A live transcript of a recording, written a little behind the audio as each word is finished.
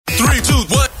3, 2,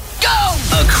 1,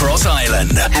 go! Across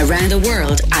Ireland. Around the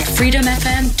world at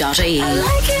freedomfm.ie. I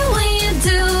like it when you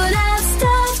do that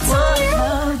stuff to me.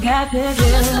 I'm not gonna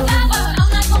give up.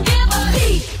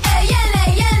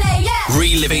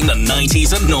 Reliving the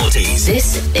 90s and noughties.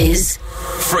 This is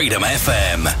Freedom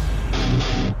FM.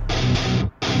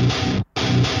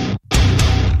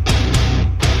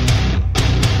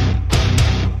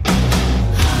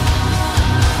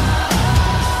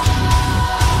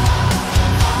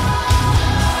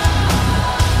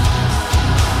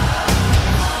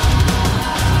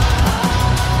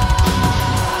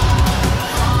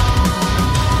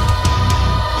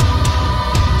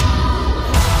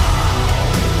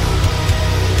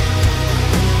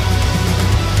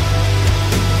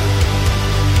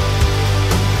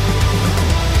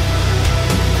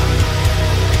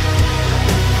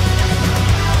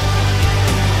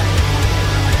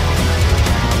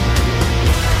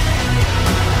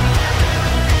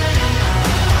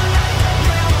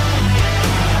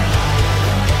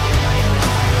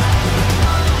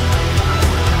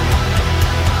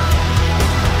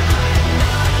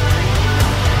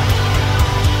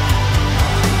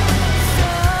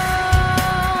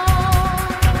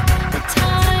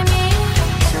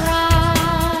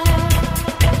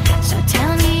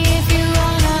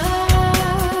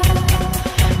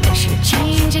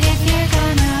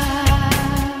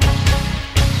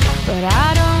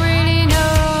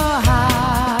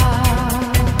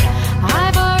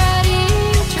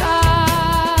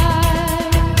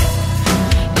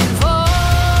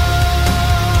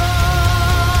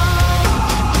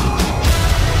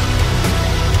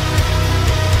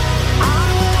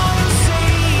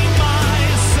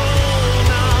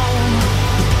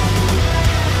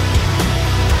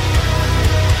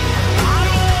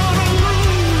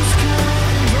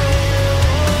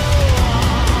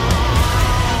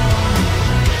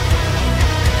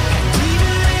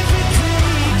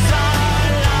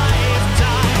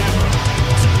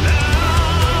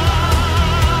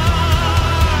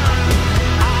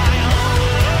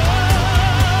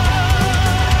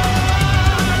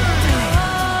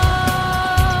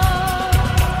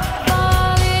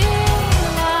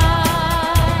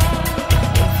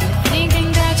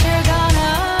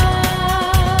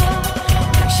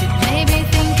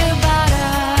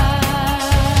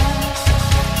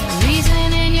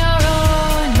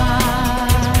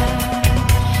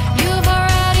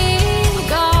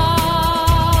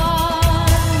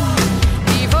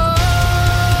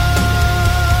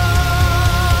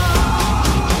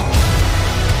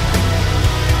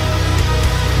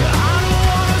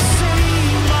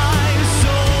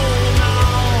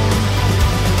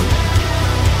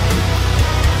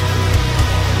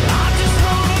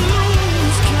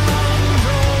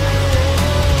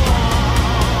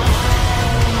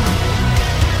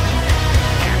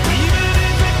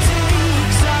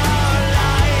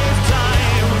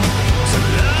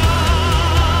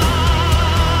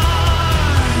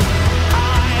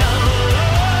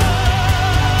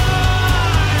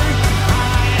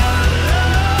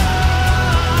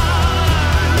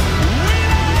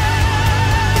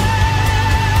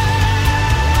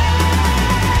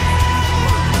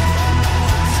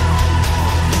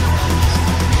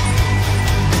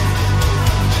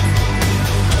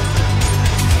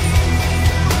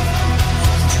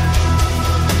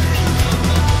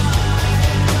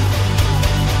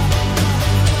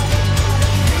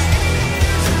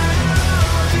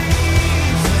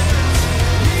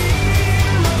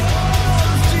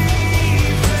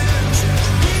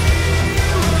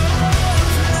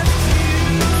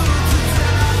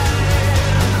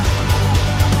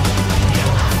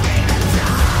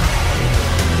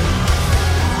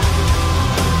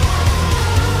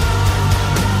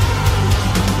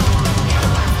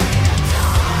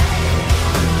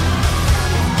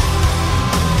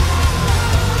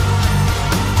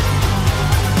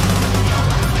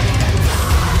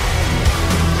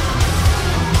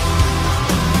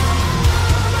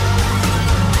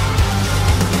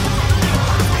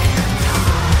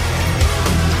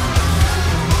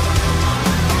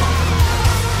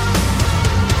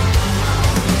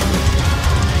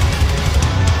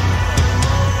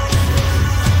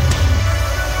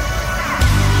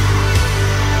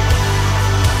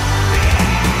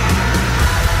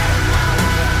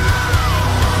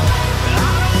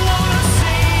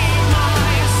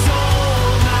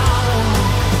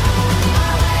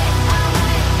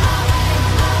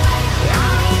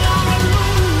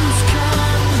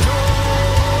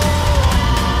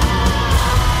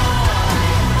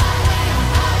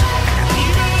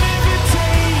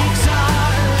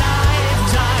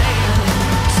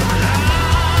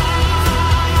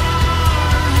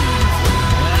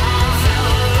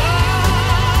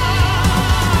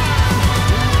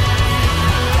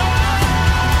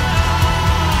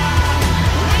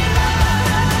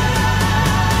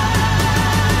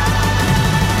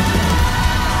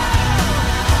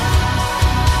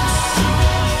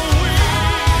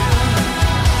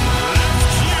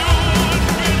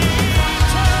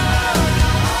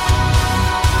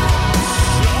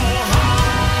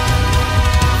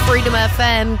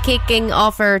 FM, kicking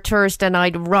off our Thursday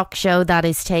night rock show that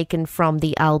is taken from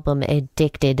the album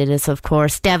Addicted. It is, of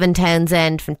course, Devin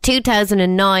Townsend from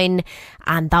 2009,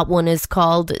 and that one is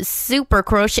called Super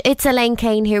Crush. It's Elaine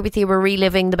Kane here with you. We're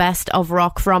reliving the best of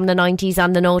rock from the 90s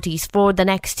and the noughties for the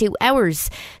next 2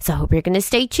 hours. So I hope you're going to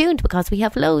stay tuned because we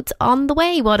have loads on the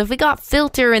way. What have we got?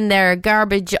 Filter in there,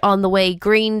 Garbage on the way,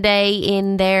 Green Day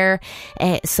in there,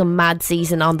 some Mad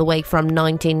Season on the way from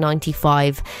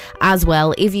 1995 as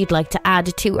well. If you'd like to add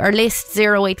to our list,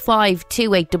 085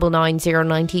 2899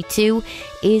 092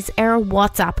 is our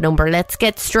WhatsApp number. Let's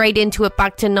get straight into it.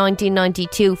 Back to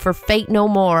 1992 for Fate No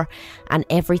More and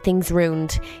Everything's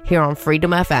Ruined here on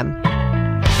Freedom FM.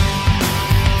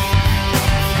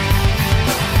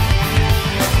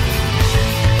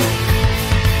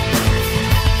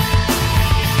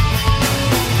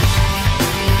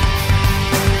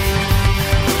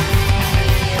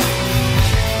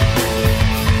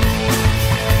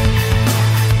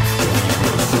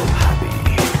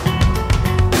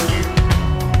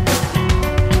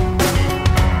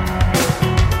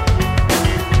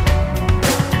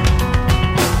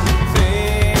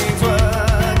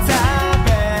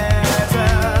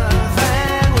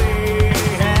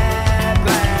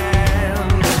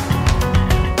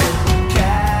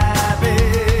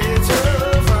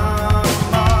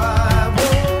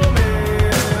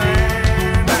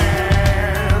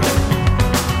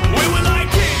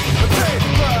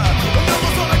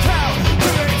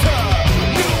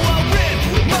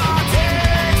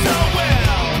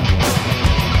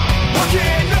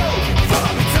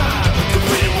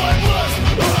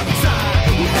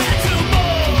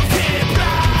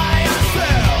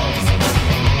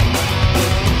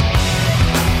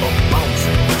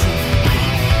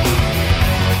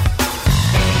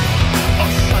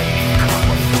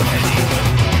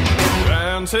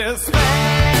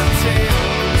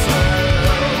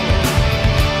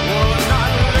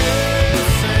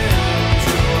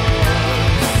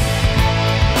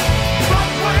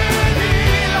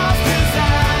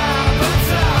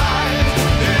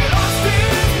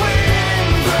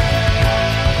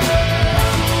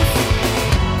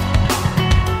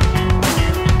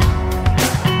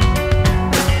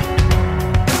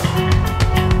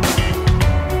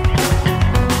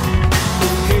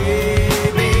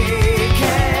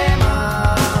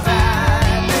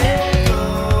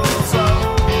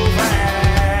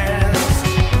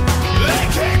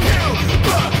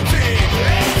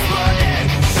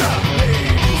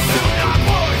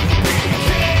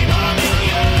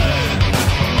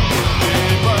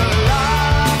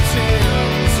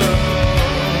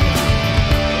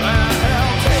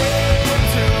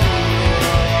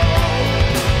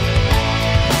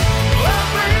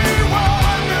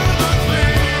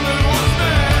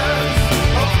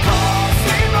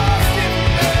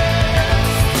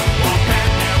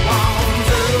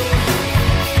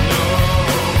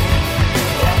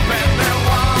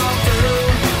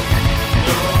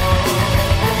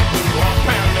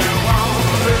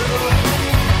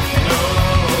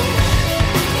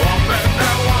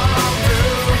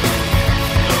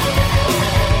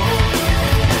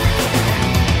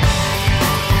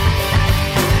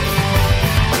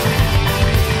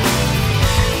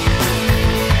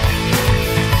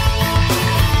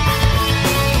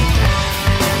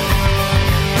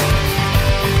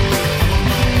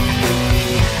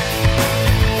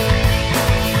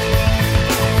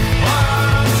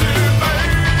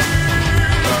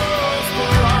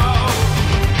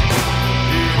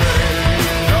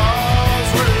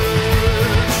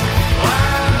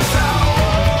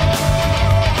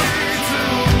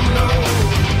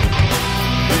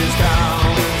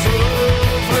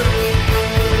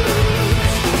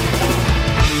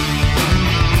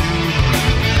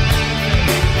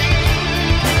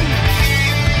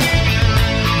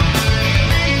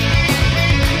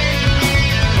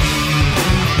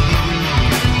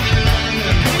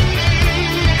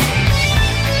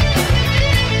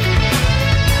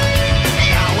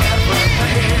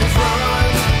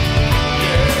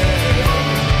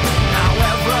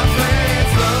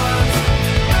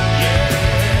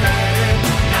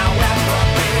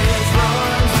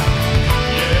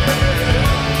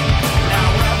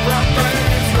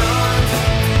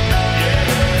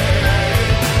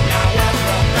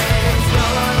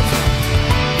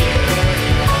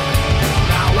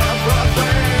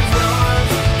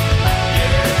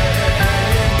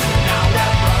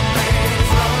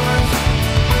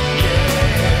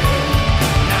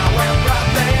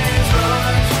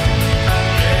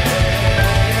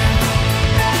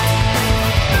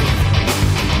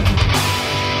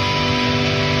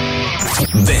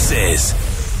 This is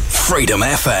Freedom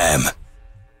FM.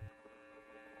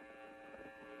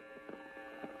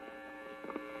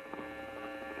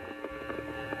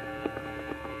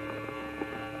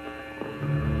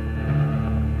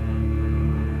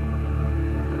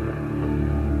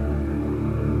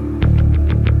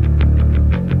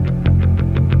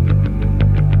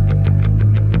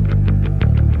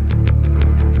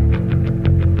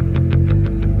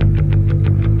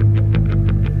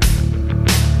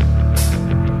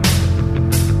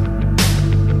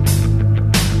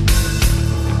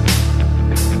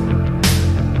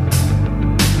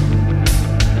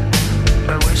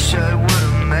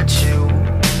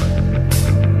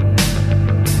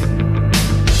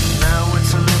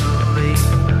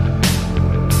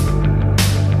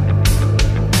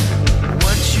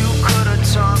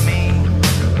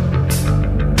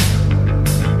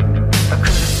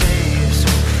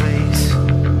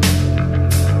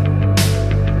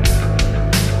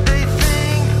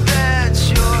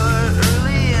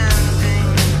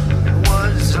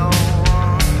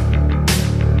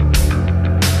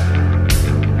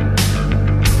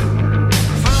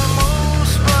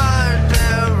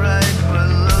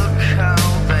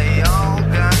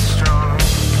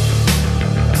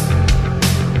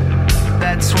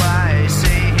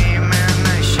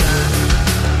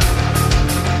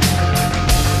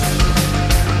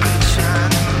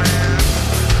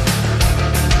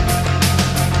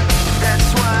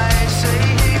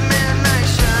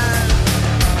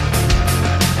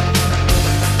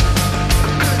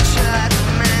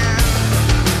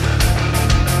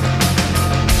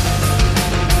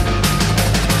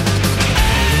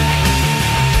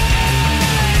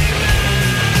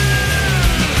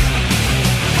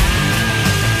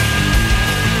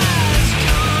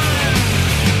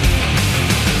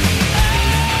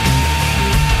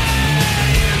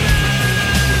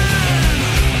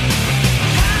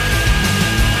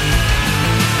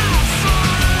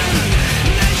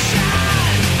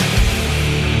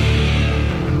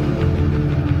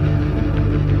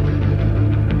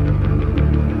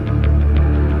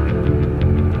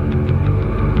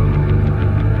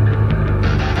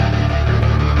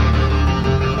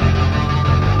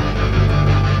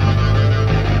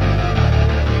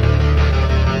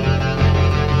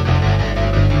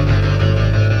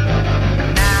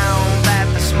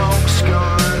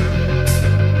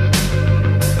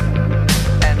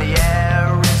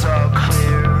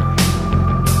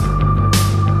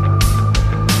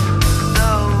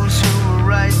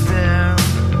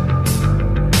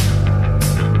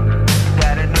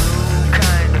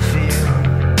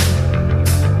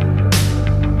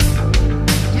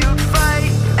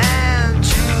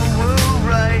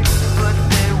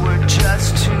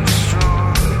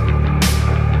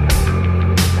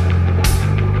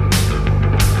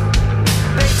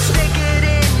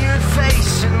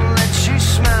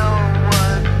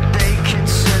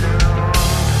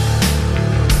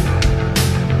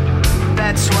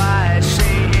 That's why I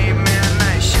say amen,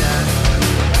 I shot.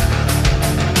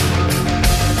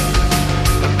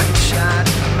 A good shot,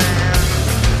 man.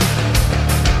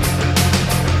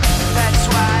 That's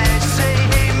why I say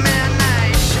amen,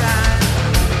 I shot.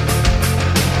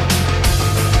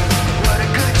 What a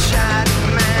good shot,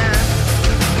 man.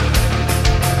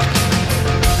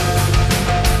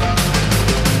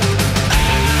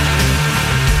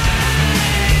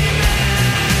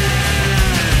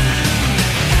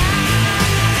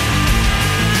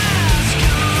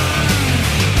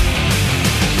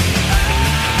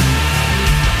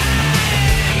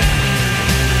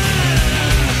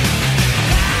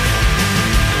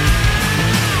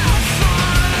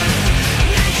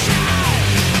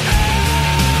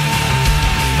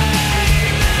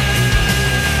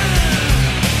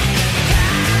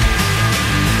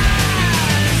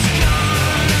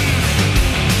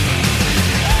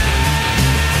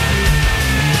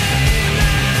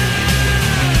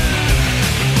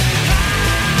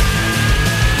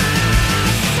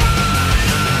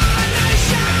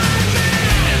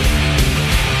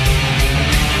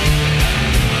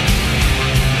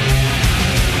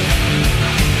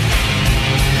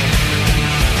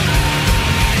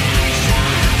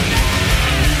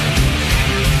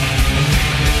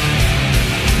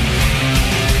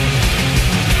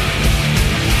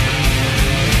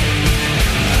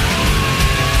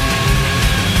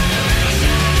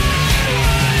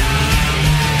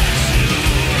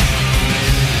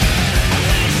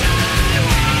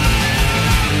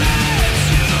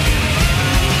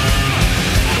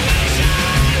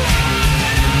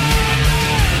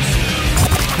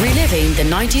 Reliving the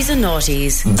 90s and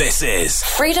noughties. This is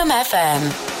Freedom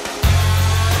FM.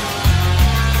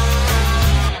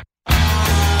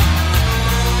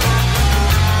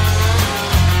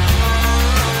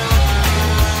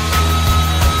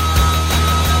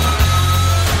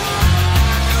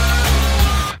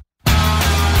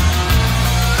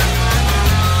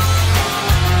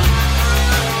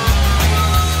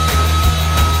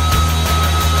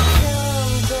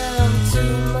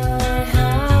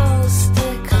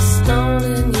 Stick a stone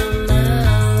in your mouth.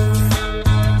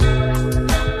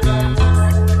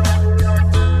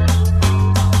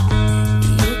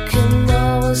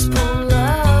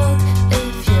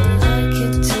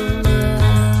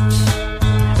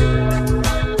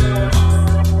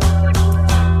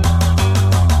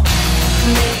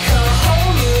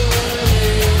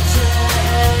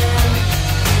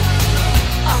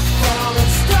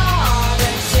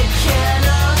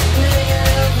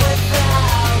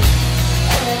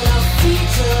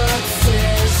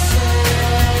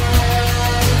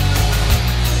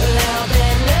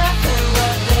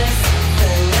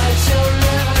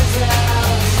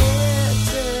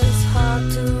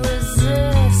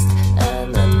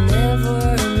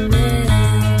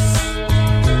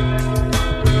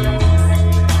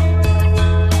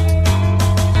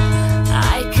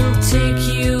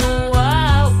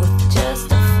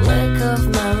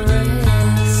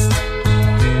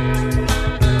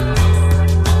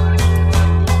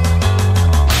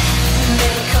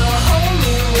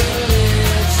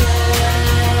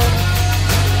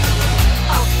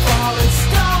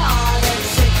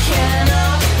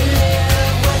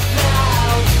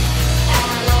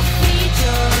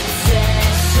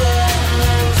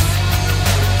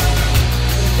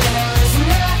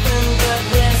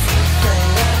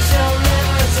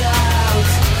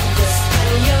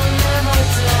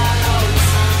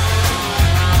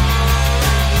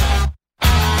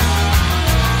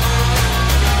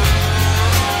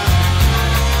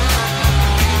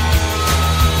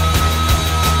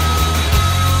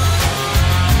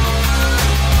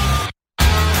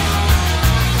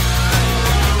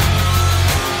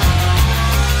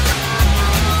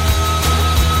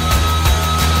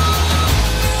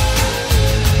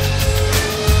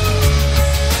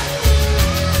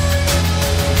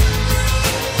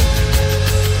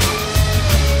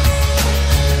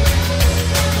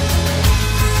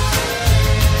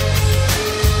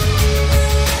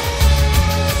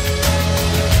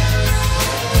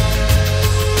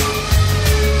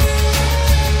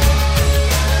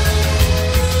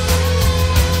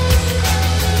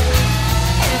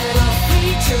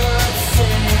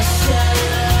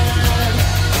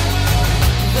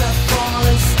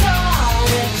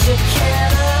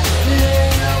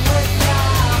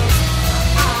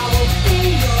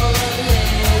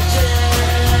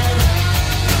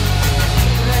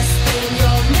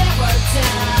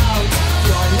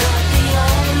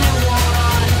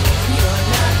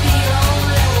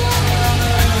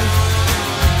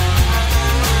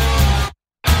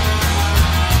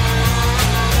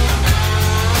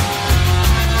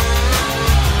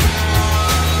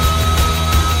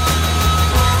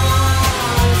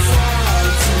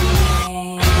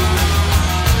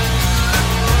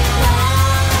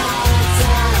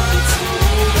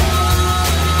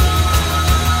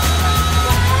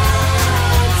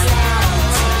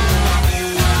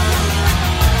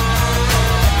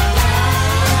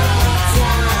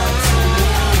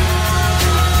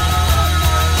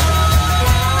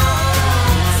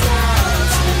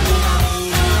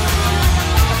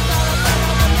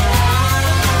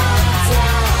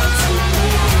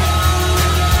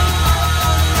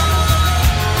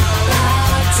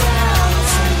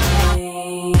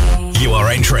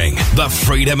 entering the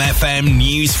Freedom FM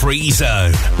News Free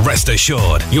Zone. Rest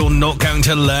assured, you're not going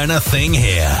to learn a thing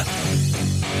here.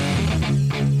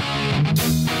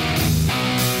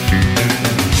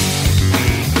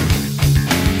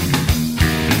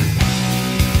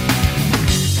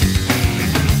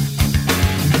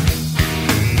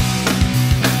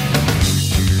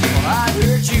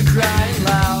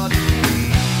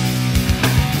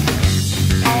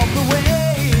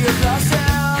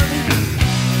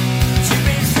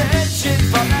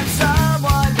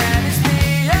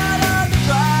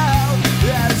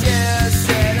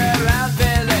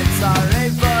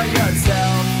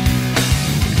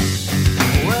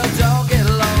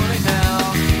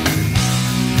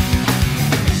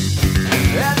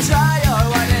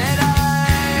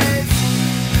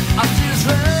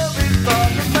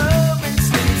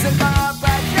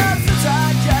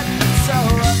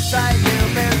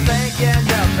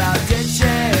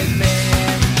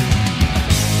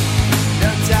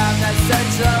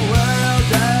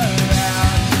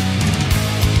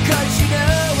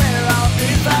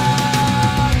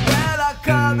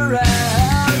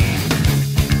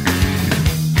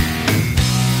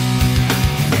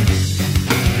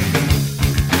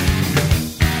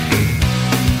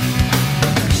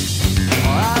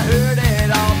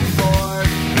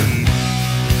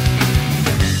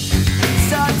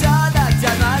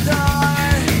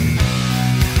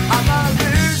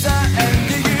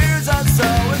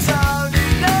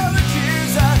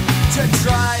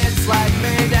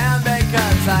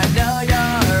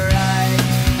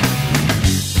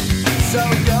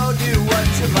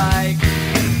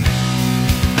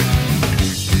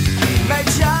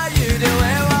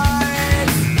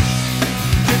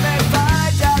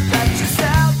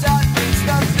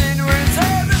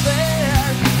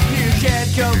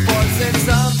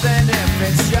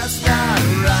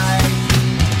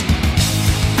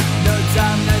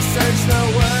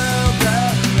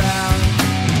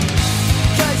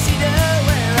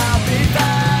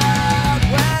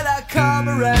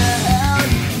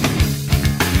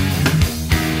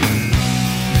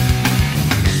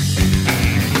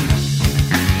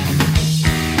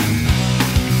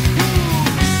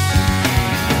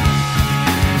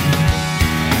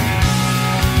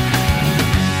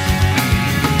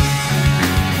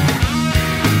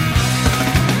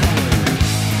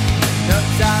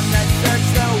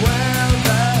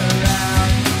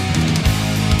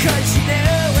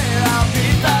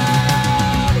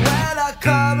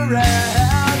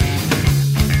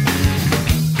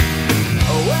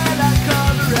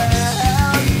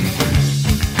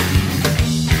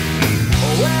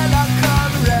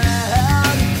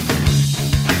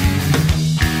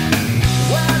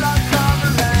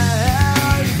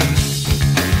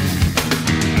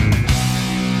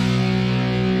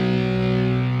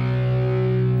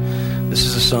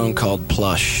 Song called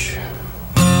Plush.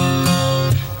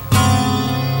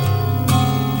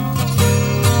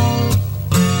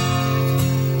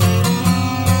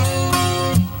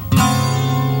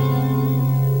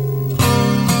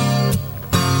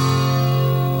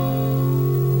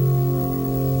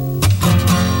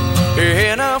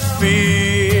 And I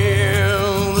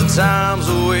feel the time's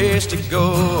a ways to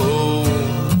go.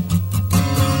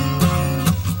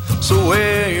 So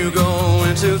where you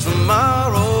going to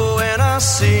tomorrow? I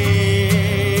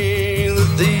see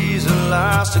that these are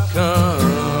lies to come.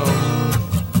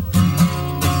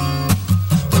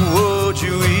 Would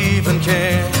you even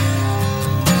care?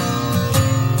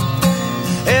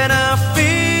 And I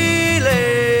feel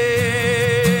it,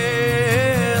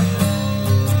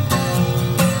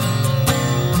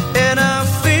 and I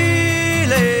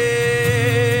feel it.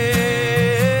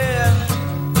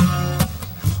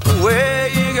 Where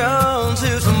you going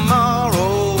to tomorrow?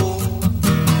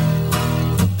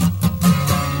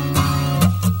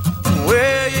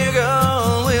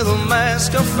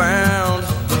 I found,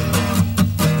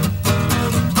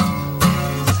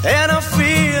 and I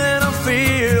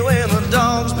feel when the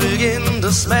dogs begin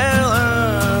to smell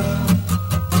her.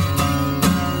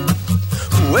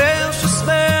 Well, she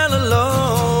smell alone.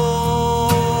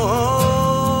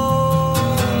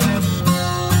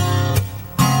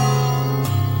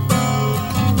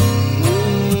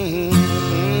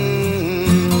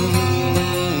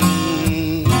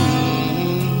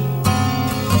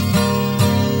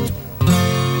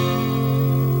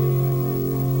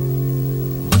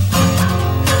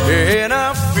 And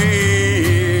I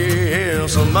feel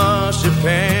so much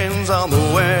depends on the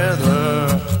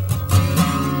weather.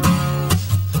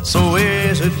 So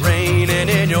is it raining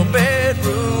in your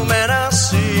bedroom? And I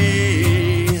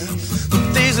see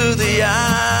that these are the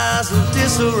eyes of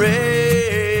disarray.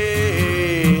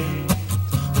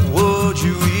 Would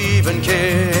you even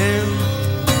care?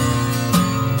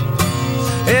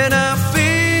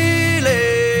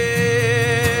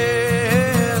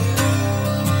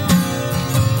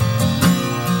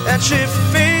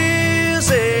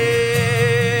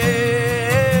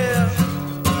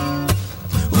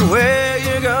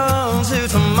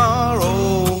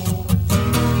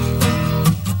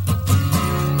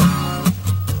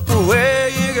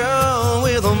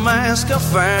 mask I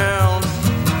found.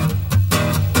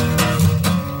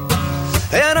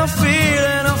 And I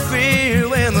feel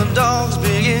when the dogs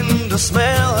begin to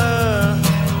smell her.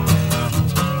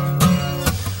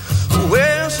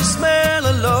 Well, she smell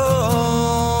alone.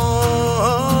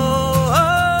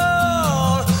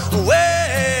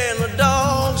 When the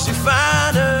dogs, she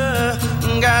find her.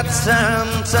 Got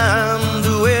time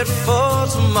to wait for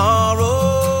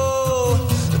tomorrow.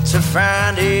 To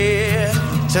find it,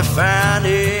 to find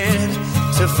it,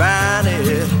 to find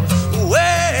it.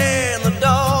 When the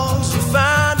dogs, you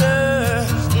find her.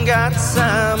 Got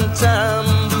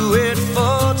time to wait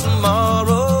for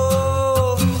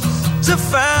tomorrow. To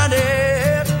find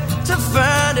it, to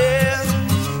find it,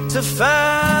 to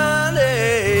find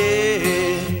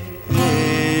it.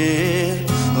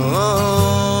 Oh,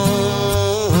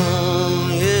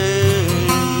 yeah.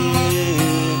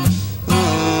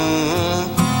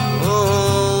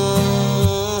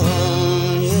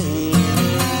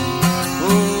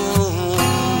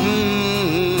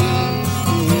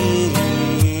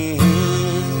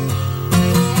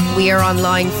 We are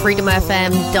online,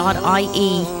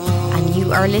 freedomfm.ie, and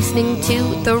you are listening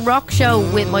to The Rock Show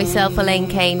with myself, Elaine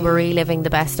Kane. We're reliving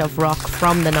the best of rock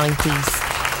from the 90s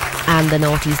and the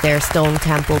noughties there, Stone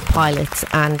Temple Pilots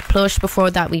and Plush.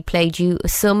 Before that, we played you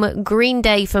some Green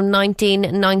Day from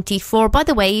 1994. By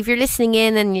the way, if you're listening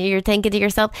in and you're thinking to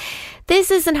yourself,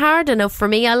 this isn't hard enough for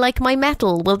me, I like my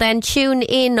metal, well then tune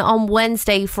in on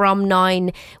Wednesday from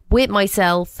 9 with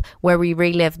myself, where we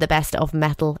relive the best of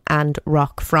metal and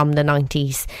rock from the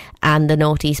 90s and the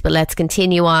noughties. But let's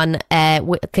continue on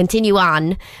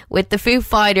with the Foo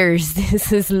Fighters.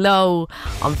 This is Low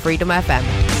on Freedom FM.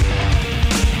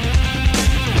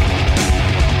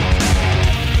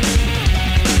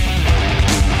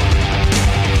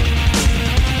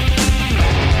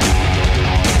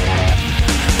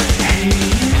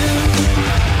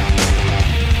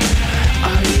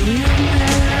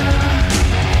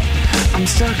 I'm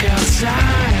stuck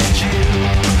outside you.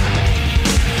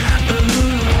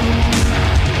 Ooh.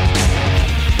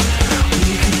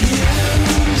 We could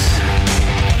use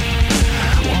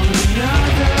one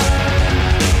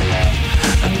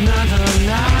another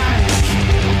like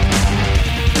you.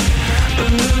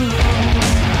 Ooh.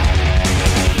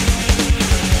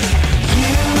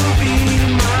 You be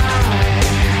my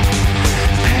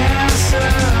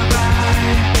passerby,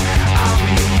 I'll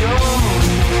be your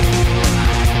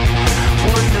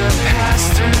wonder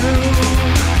past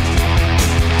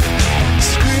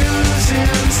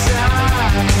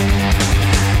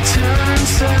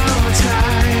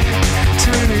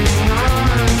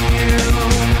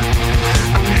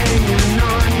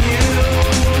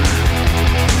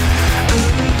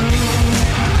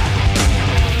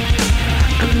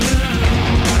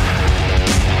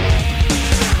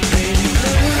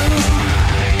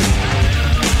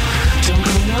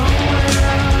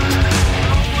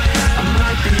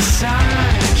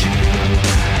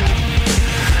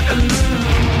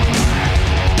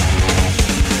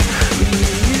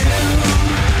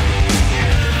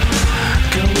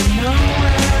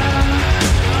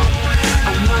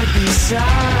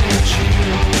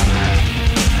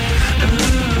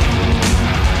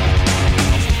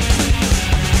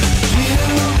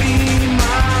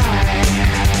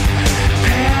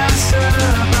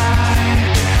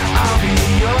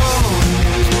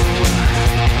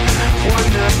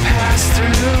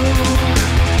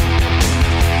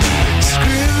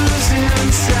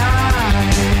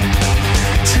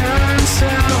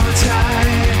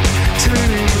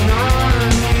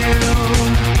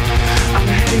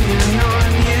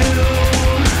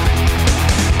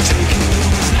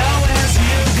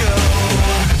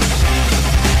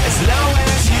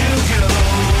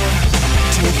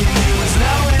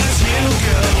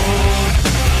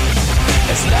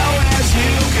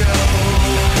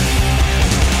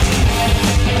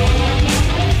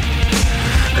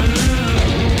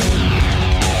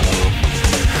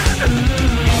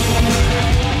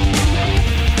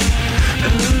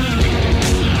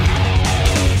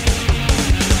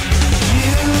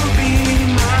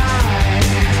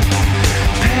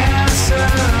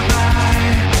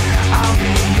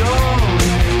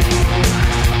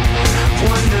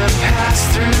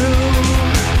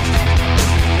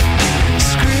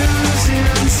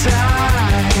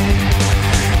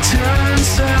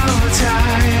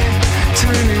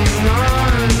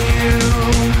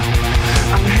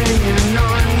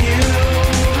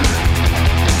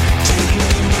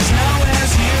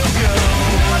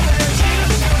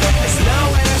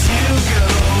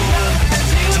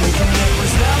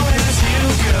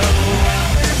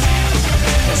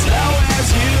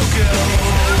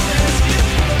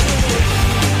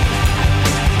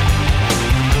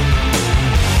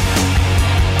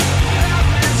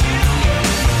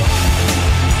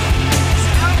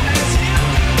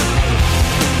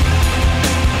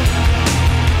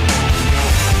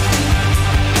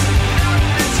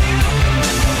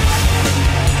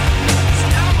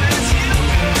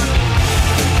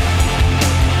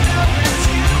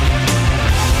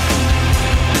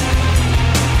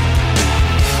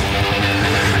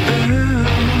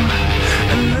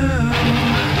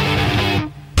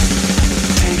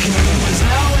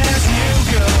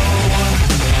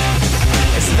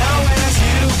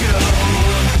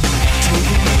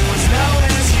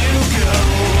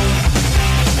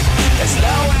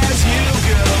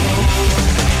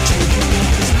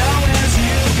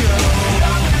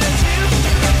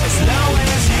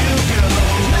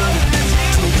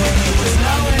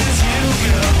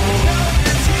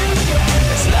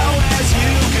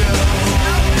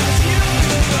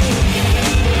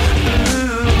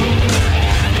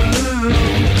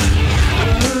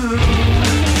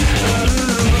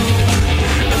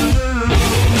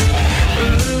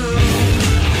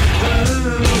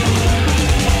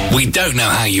We don't know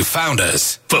how you found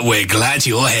us, but we're glad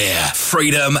you're here.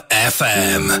 Freedom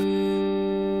FM.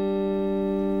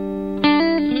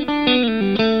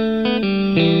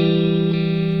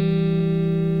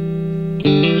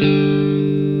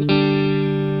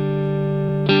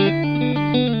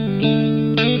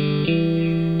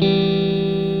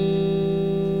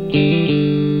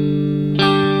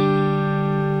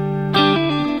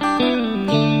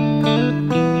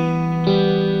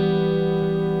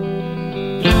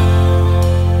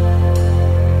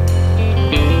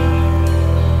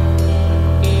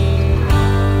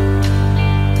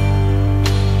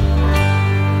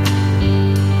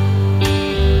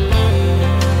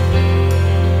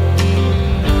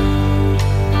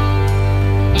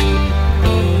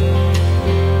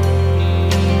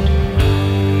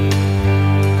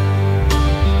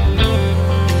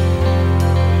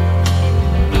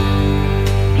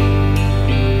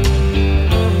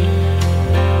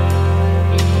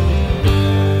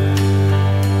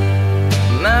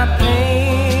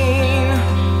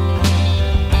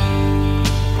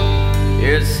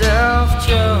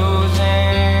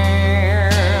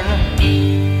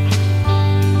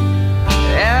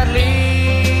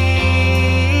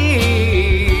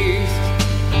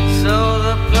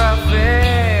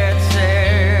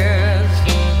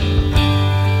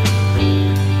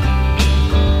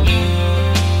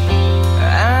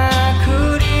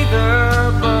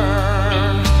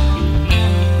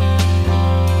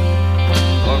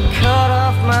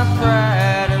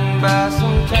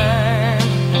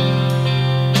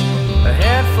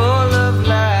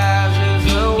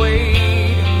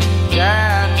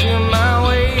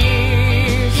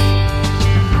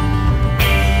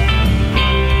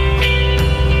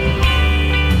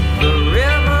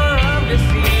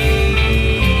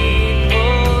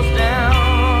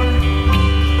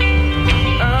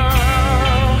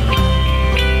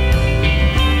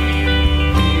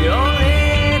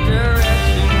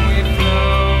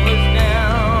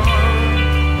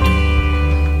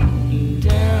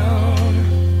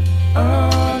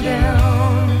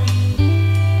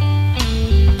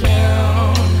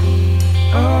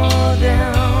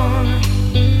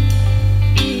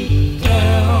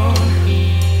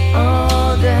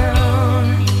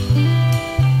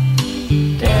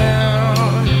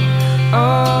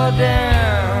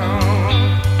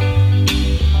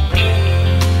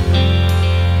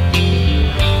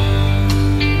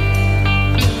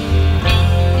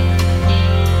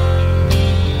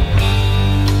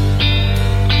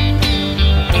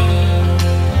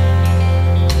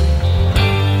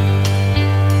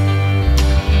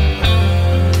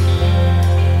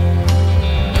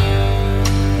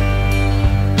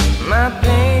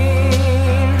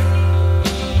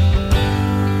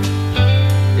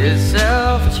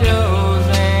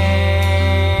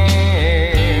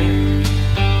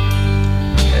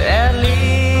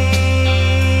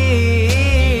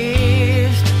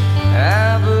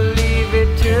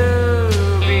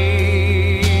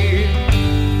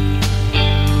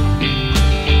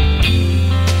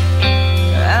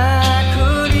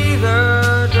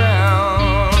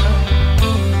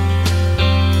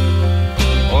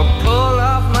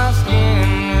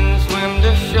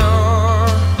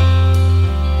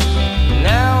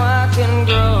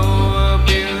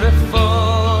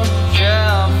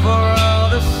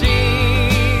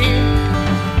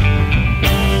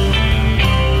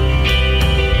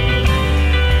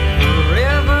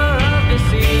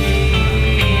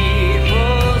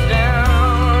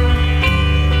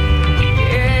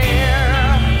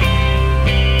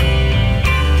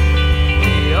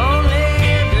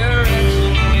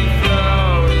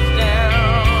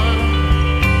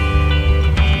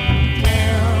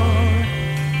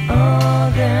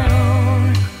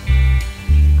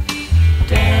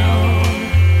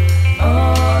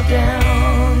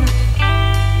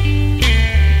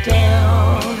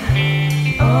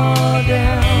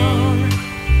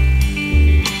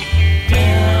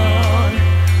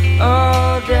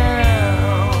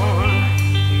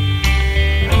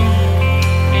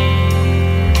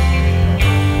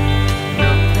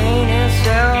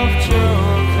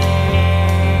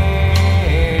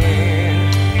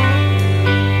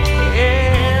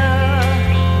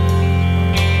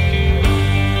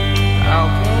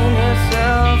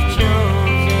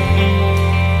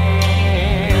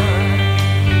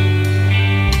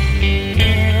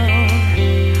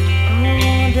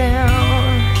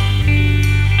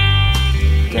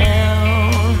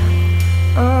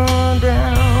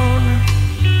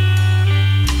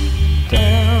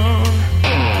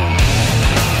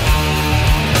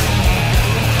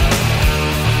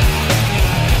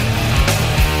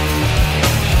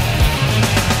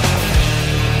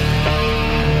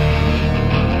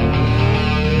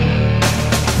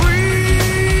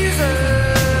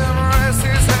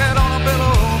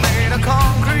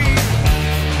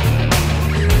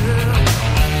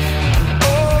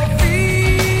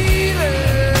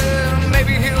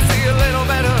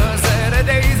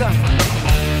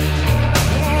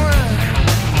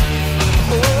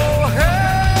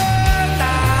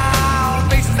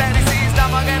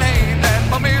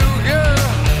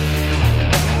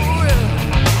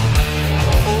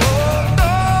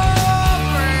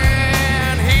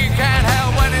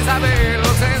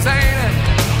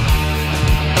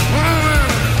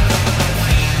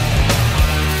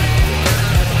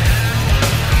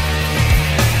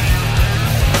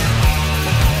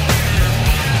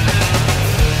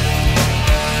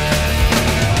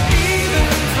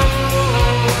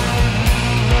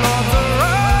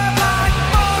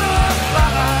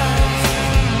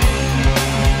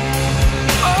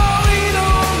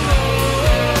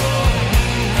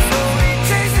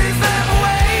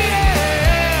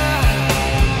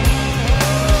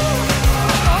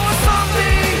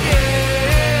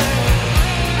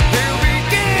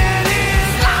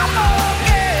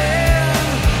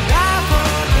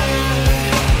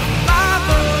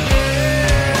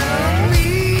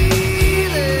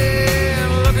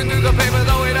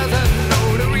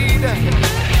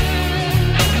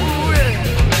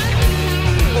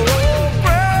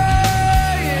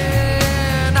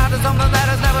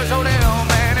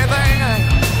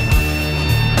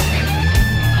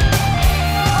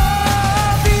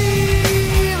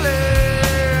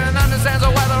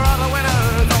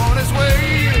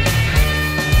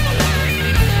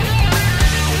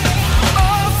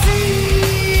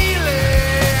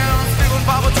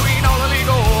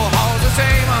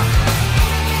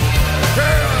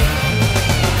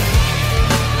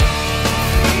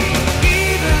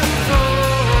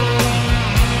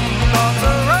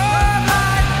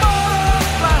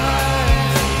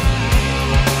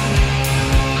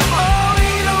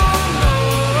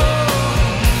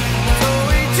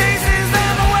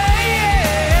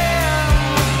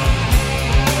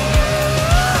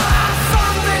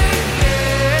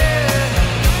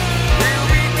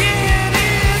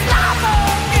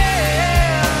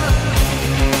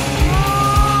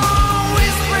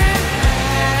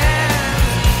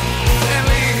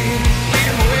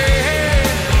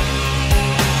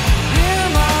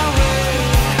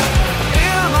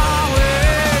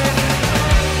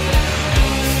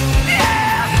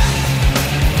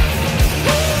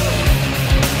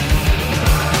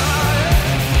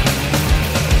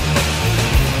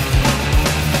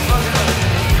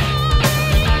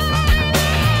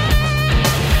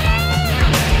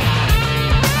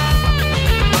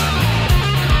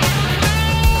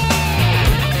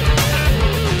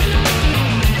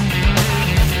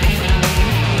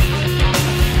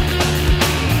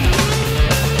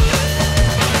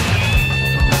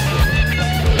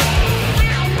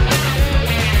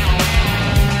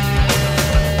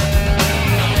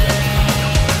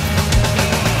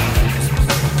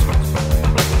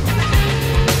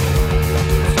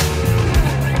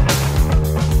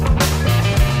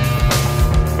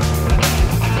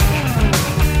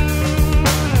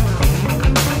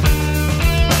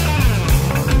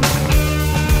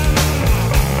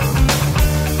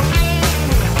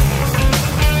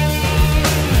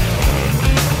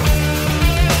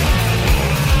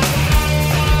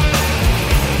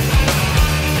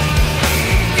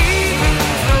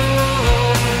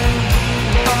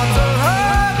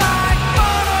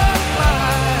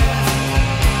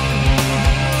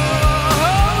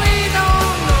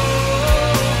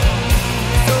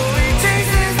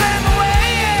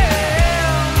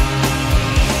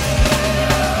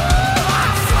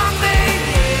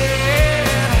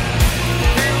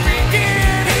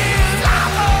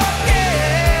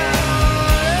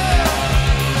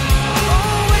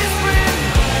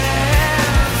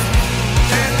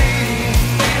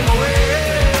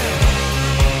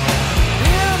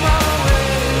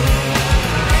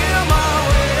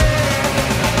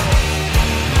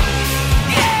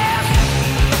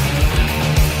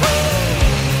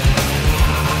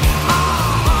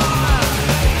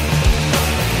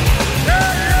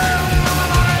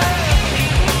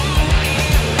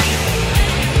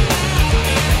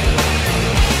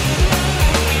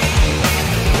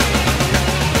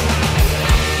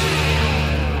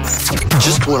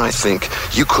 when I think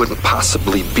you couldn't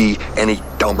possibly be any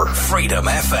dumber. Freedom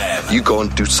FM. You go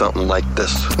and do something like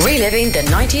this. Reliving the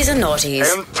 90s and noughties.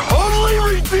 And totally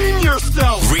redeem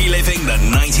yourself. Reliving the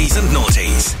 90s and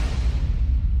noughties.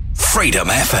 Freedom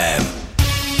FM.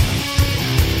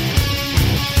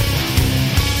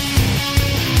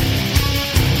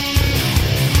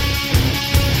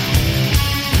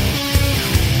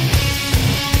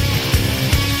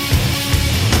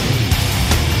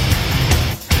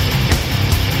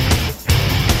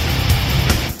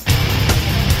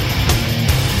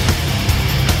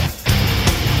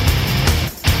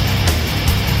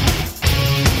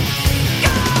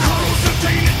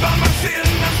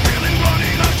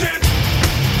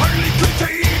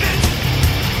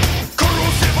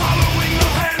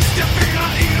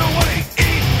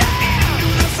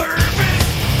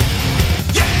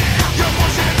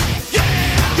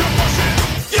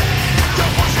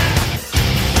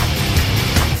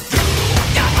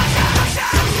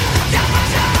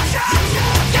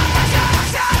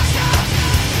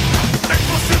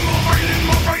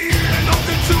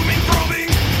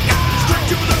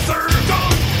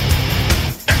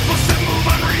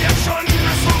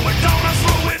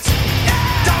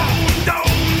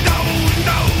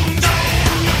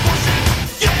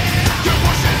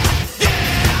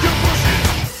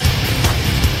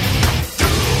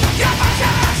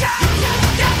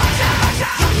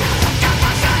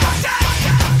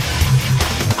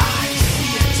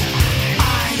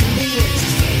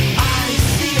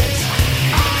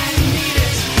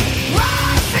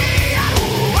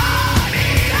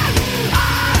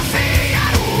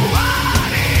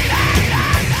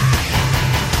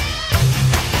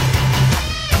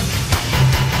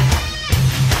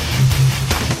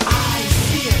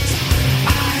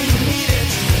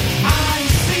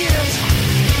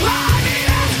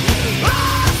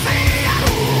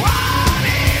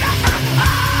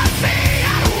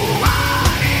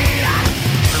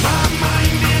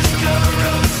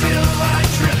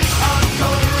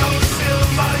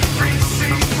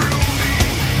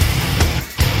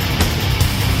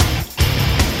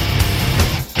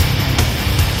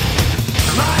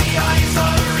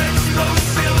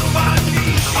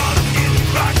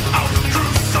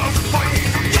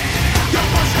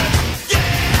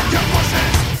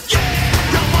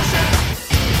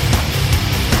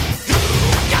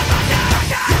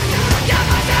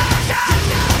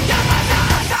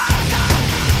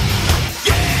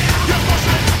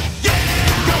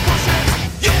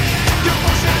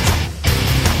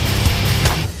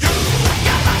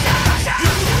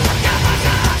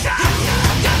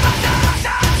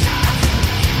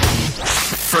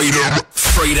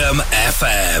 Freedom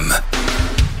FM.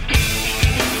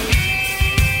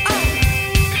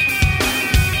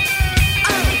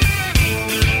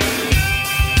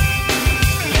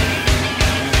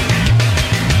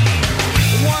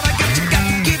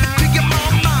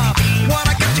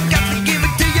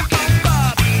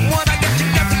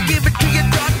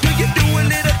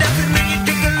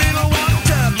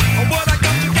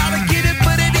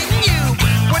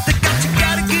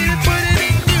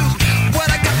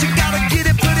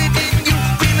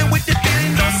 With the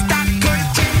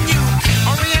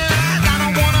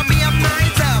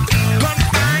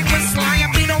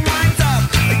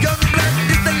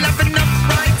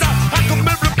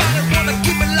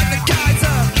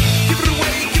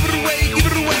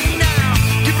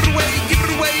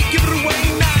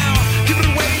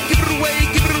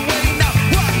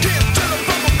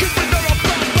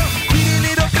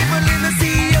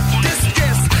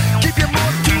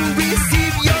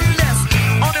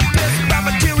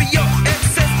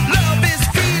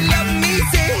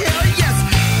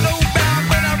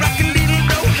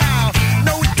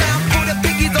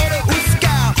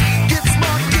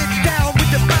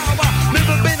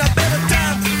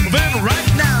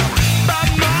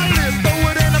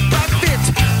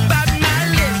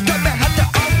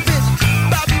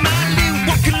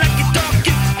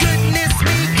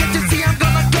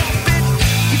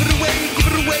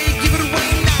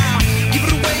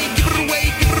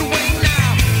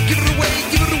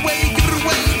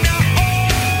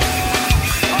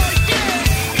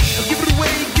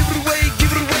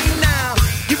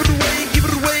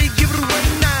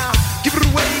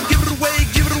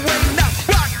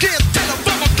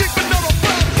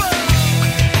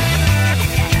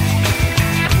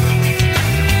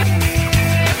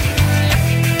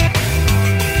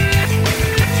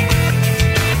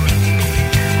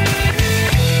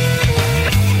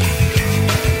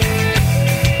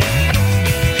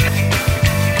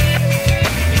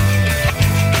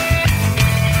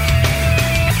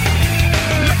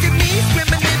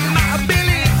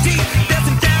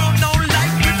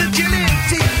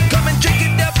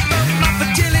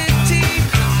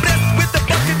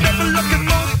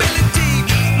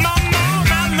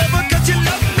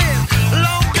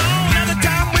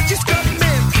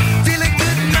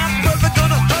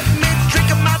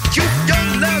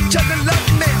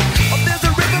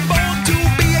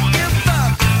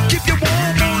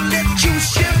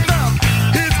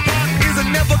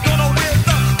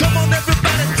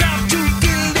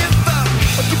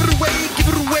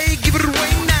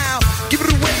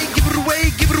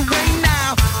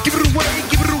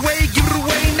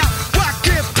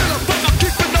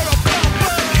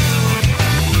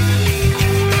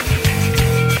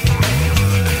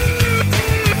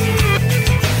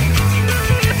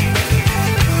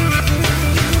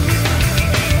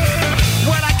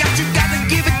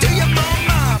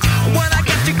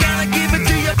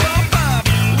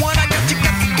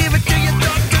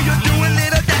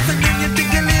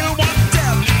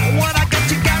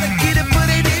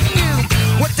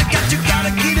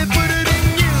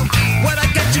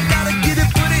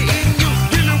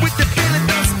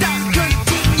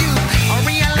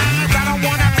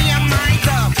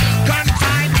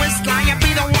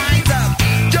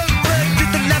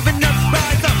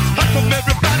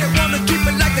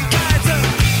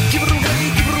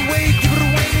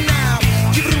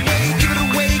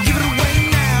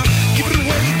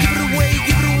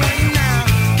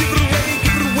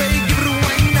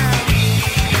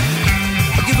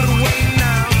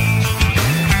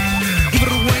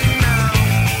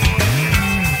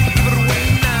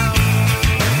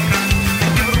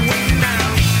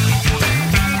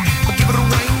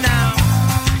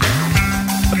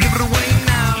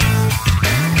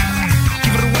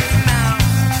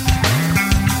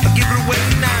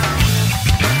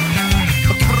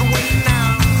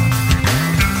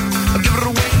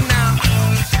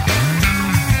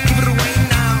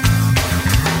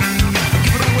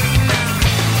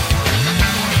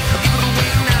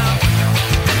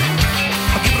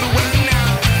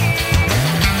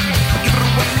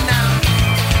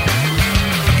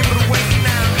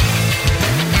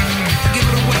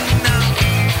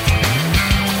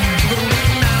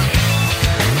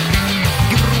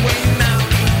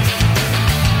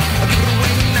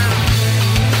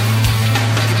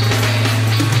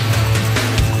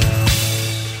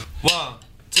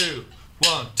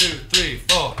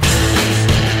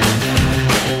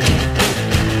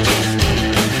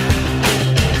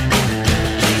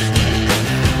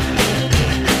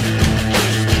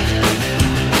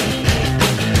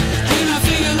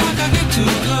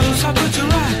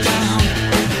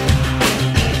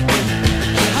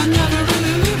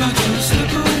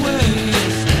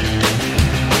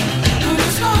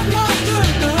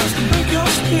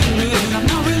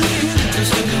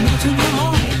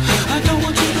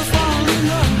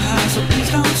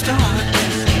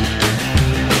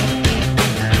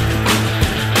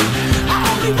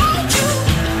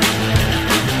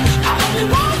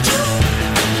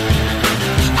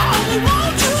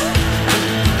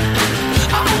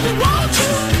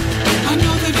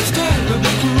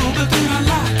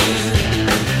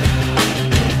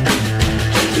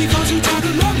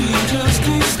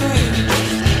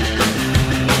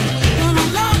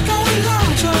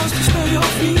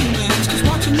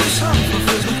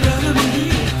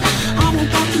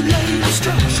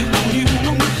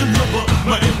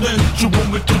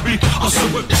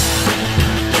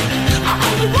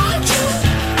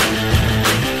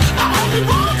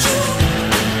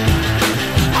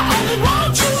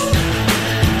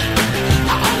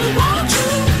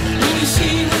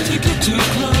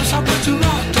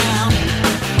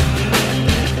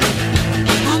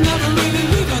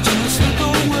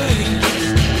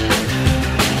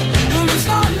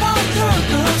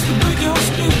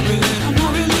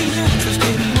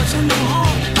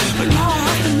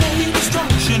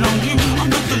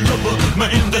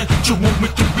You want me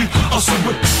to be a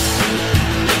sweat.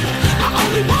 I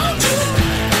only want you.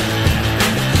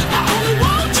 I only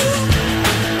want you.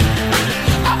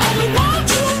 I only want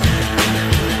you.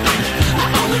 I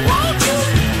only want you.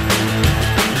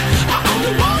 I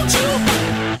only want you.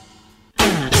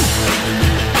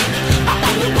 I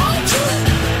only want you.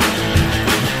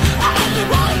 I only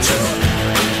want you. I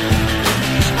only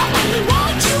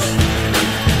want you. I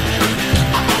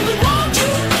only want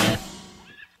you.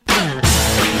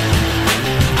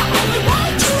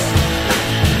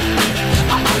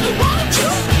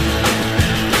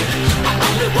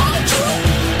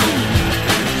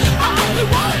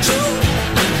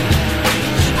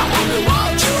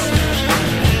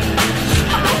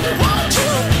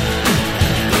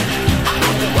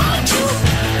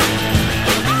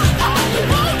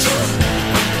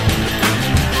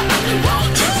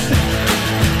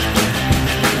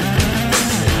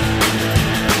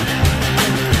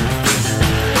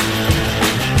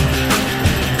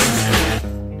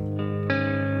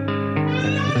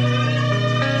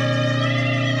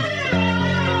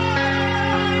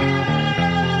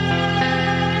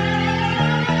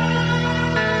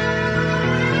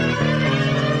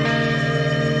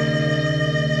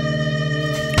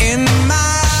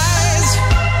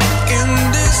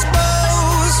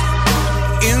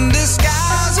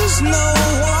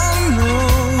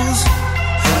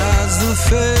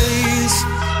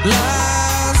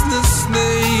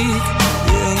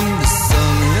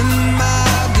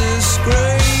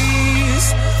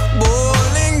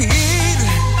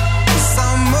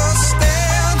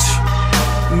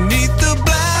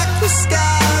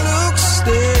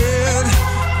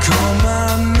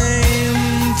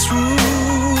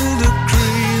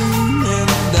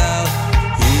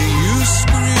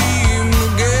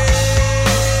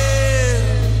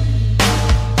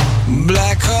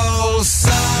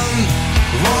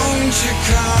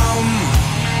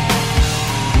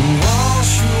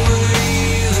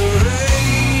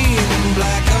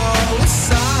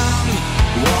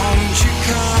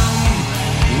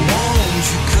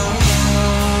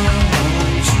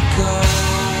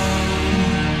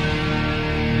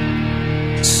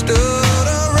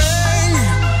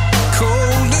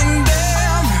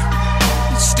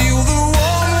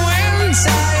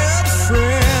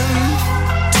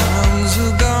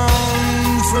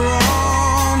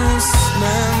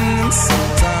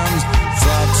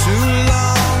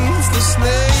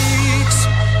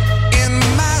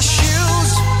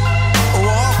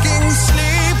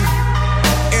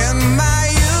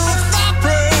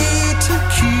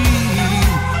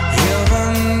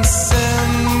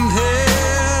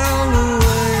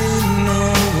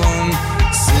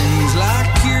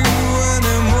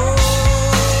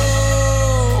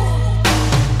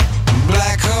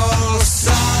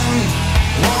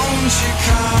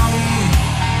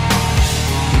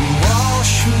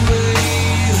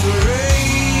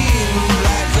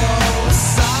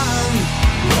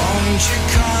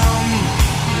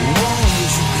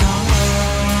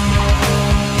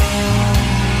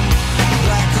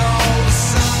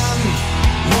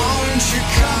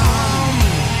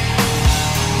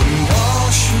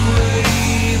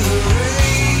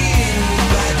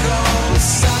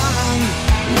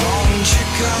 Won't you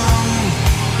come?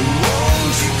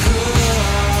 Won't you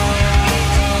come?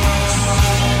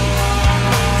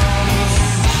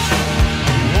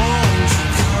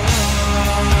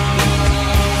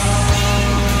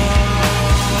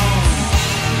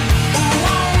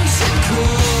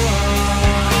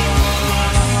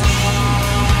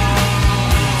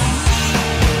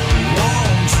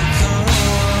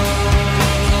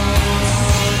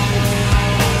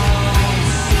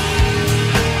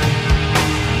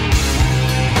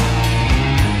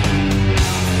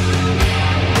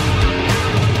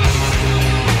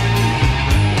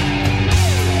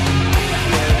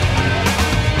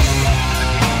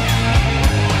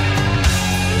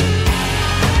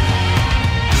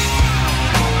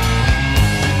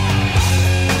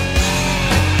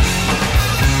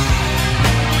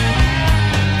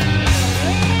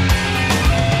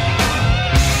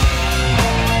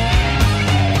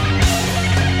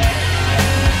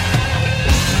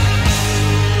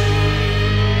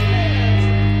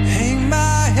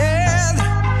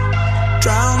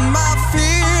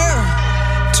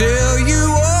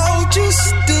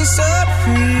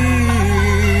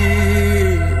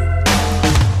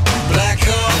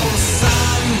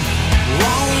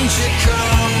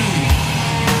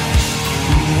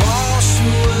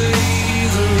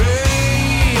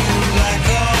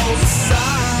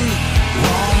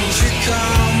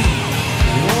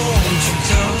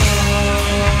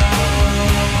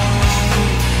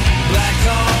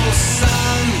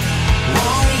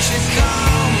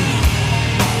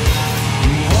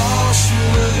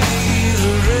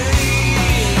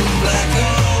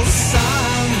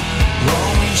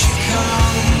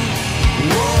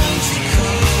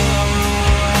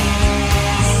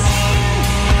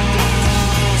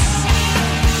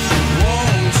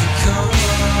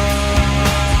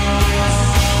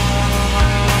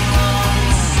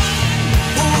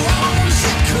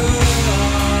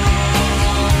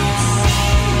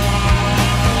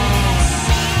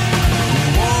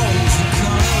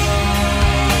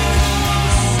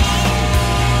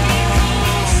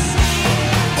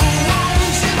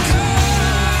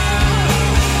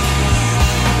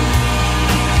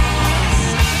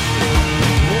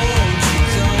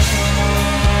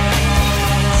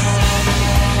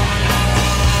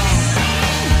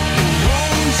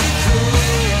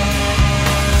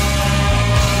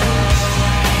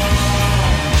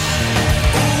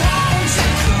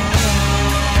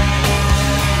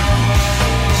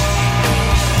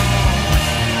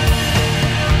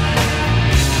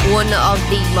 one of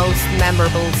the most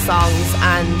memorable songs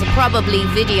and probably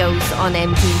videos on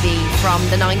MTV from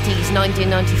the 90s,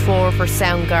 1994 for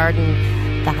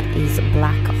Soundgarden. That is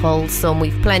Black Hole Sun.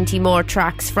 We've plenty more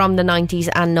tracks from the 90s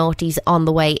and noughties on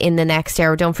the way in the next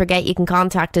hour. Don't forget you can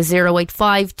contact us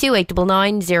 085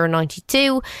 2899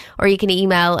 092, or you can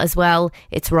email as well.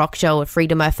 It's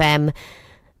rockshow@freedomfm.ie.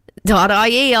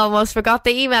 Almost forgot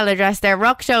the email address there.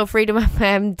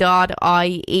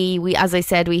 rockshow@freedomfm.ie. We, as I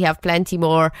said, we have plenty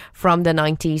more from the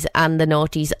 90s and the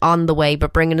noughties on the way,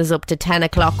 but bringing us up to 10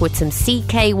 o'clock with some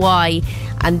CKY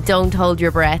and Don't Hold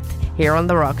Your Breath here on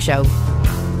The Rock Show.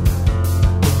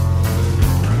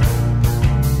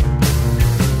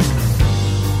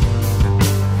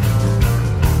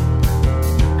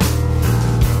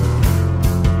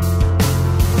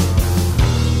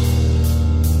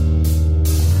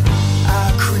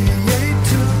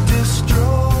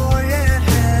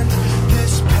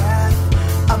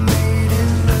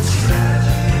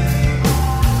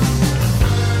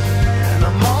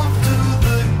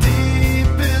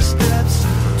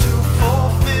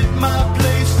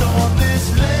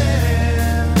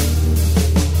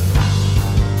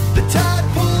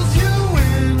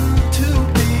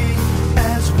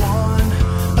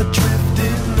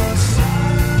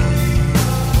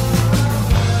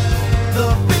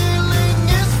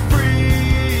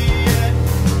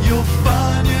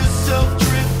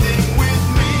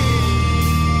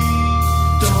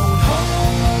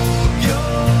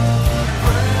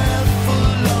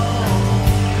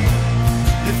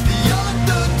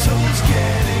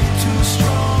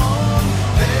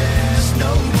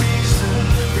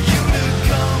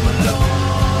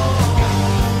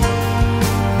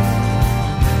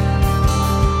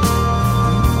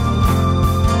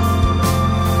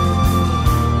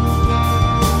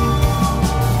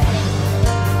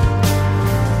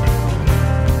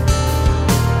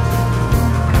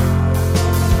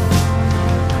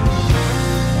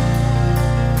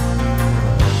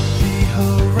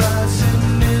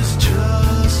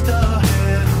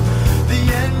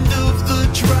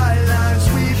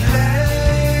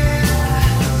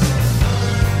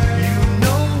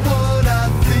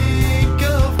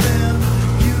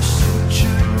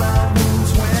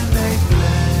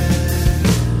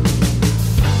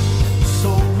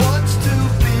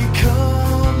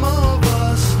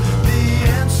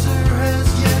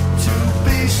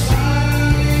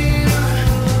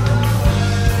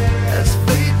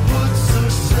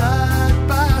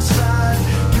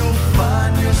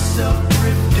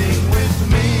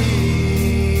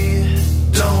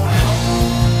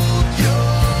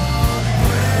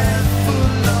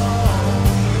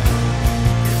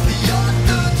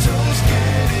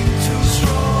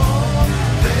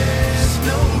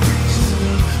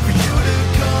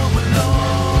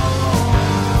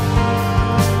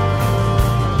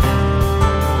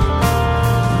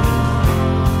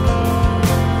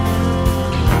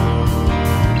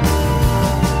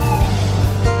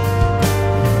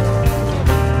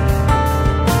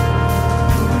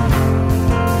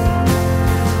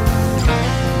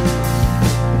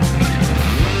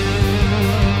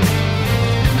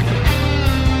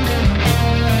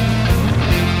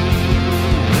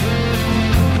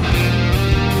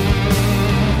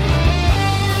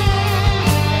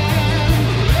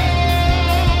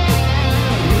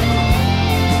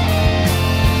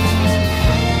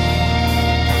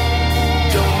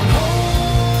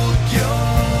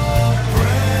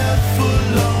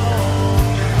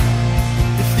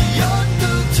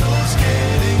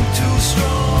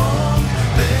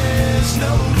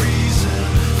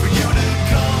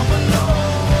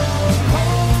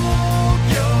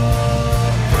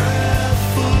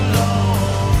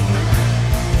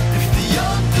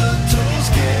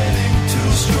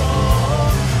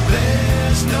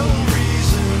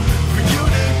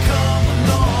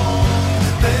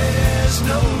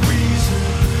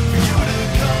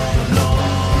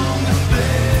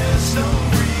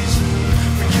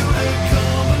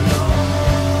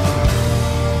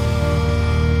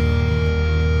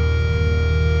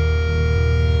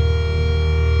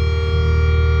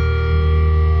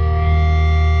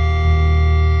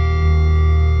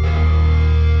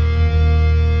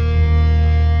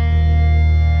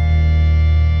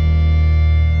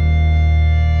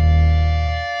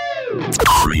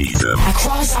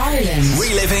 Across Ireland.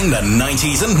 Reliving the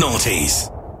 90s and noughties.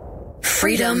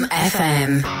 Freedom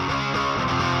FM.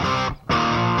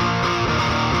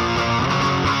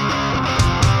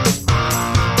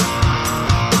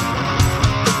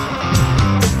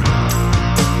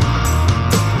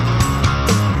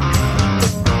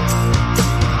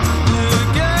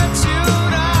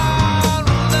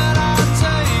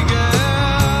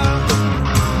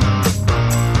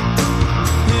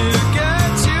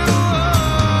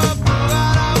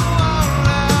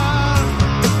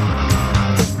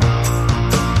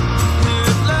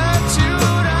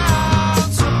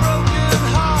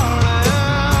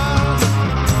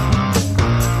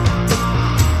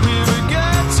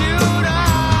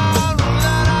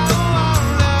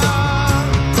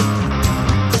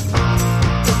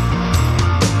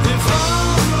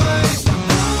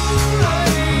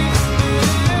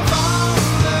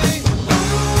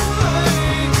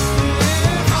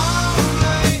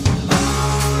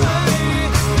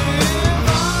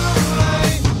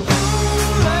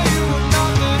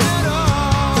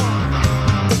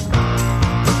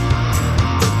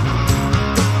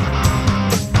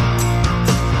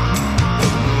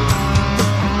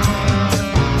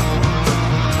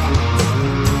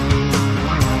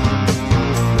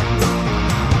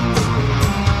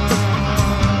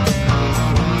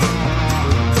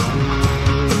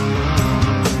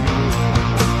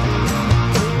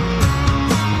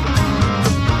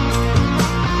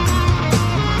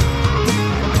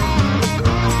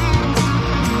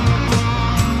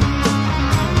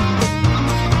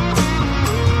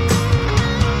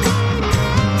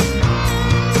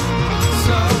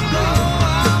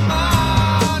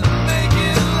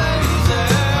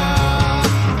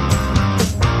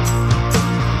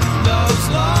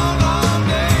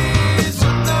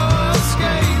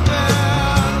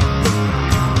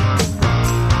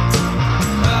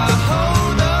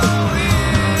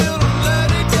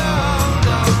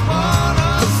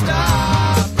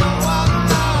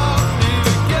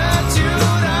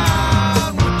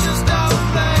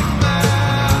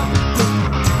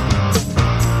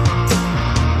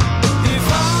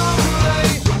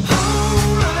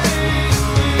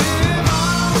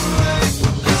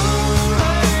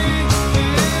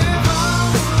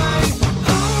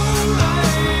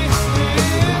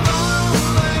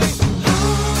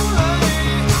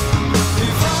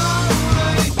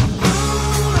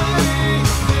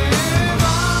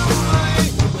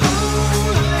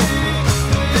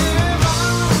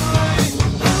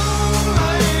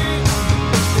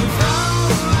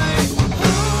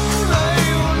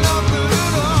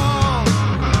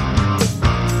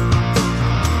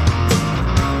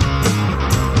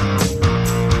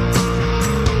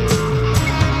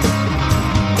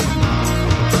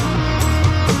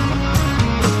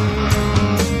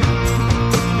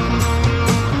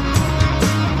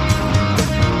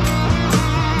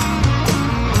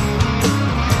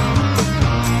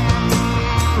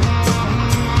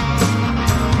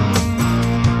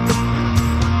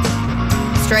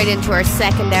 straight into our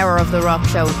second hour of the rock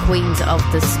show, Queens of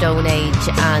the Stone Age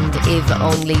and If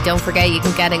Only. Don't forget you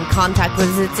can get in contact with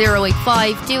us at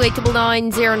 085 2899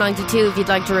 092 if you'd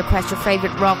like to request your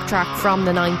favourite rock track from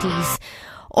the 90s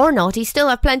or not. You still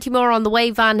have plenty more on the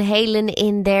way. Van Halen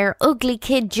in there, Ugly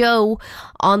Kid Joe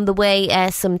on the way,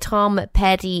 some Tom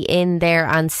Petty in there,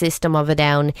 and System of a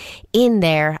Down in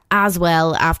there as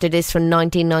well. After this, from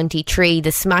 1993,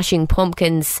 the Smashing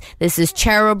Pumpkins. This is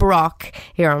Cherub Rock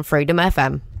here on Freedom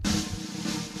FM.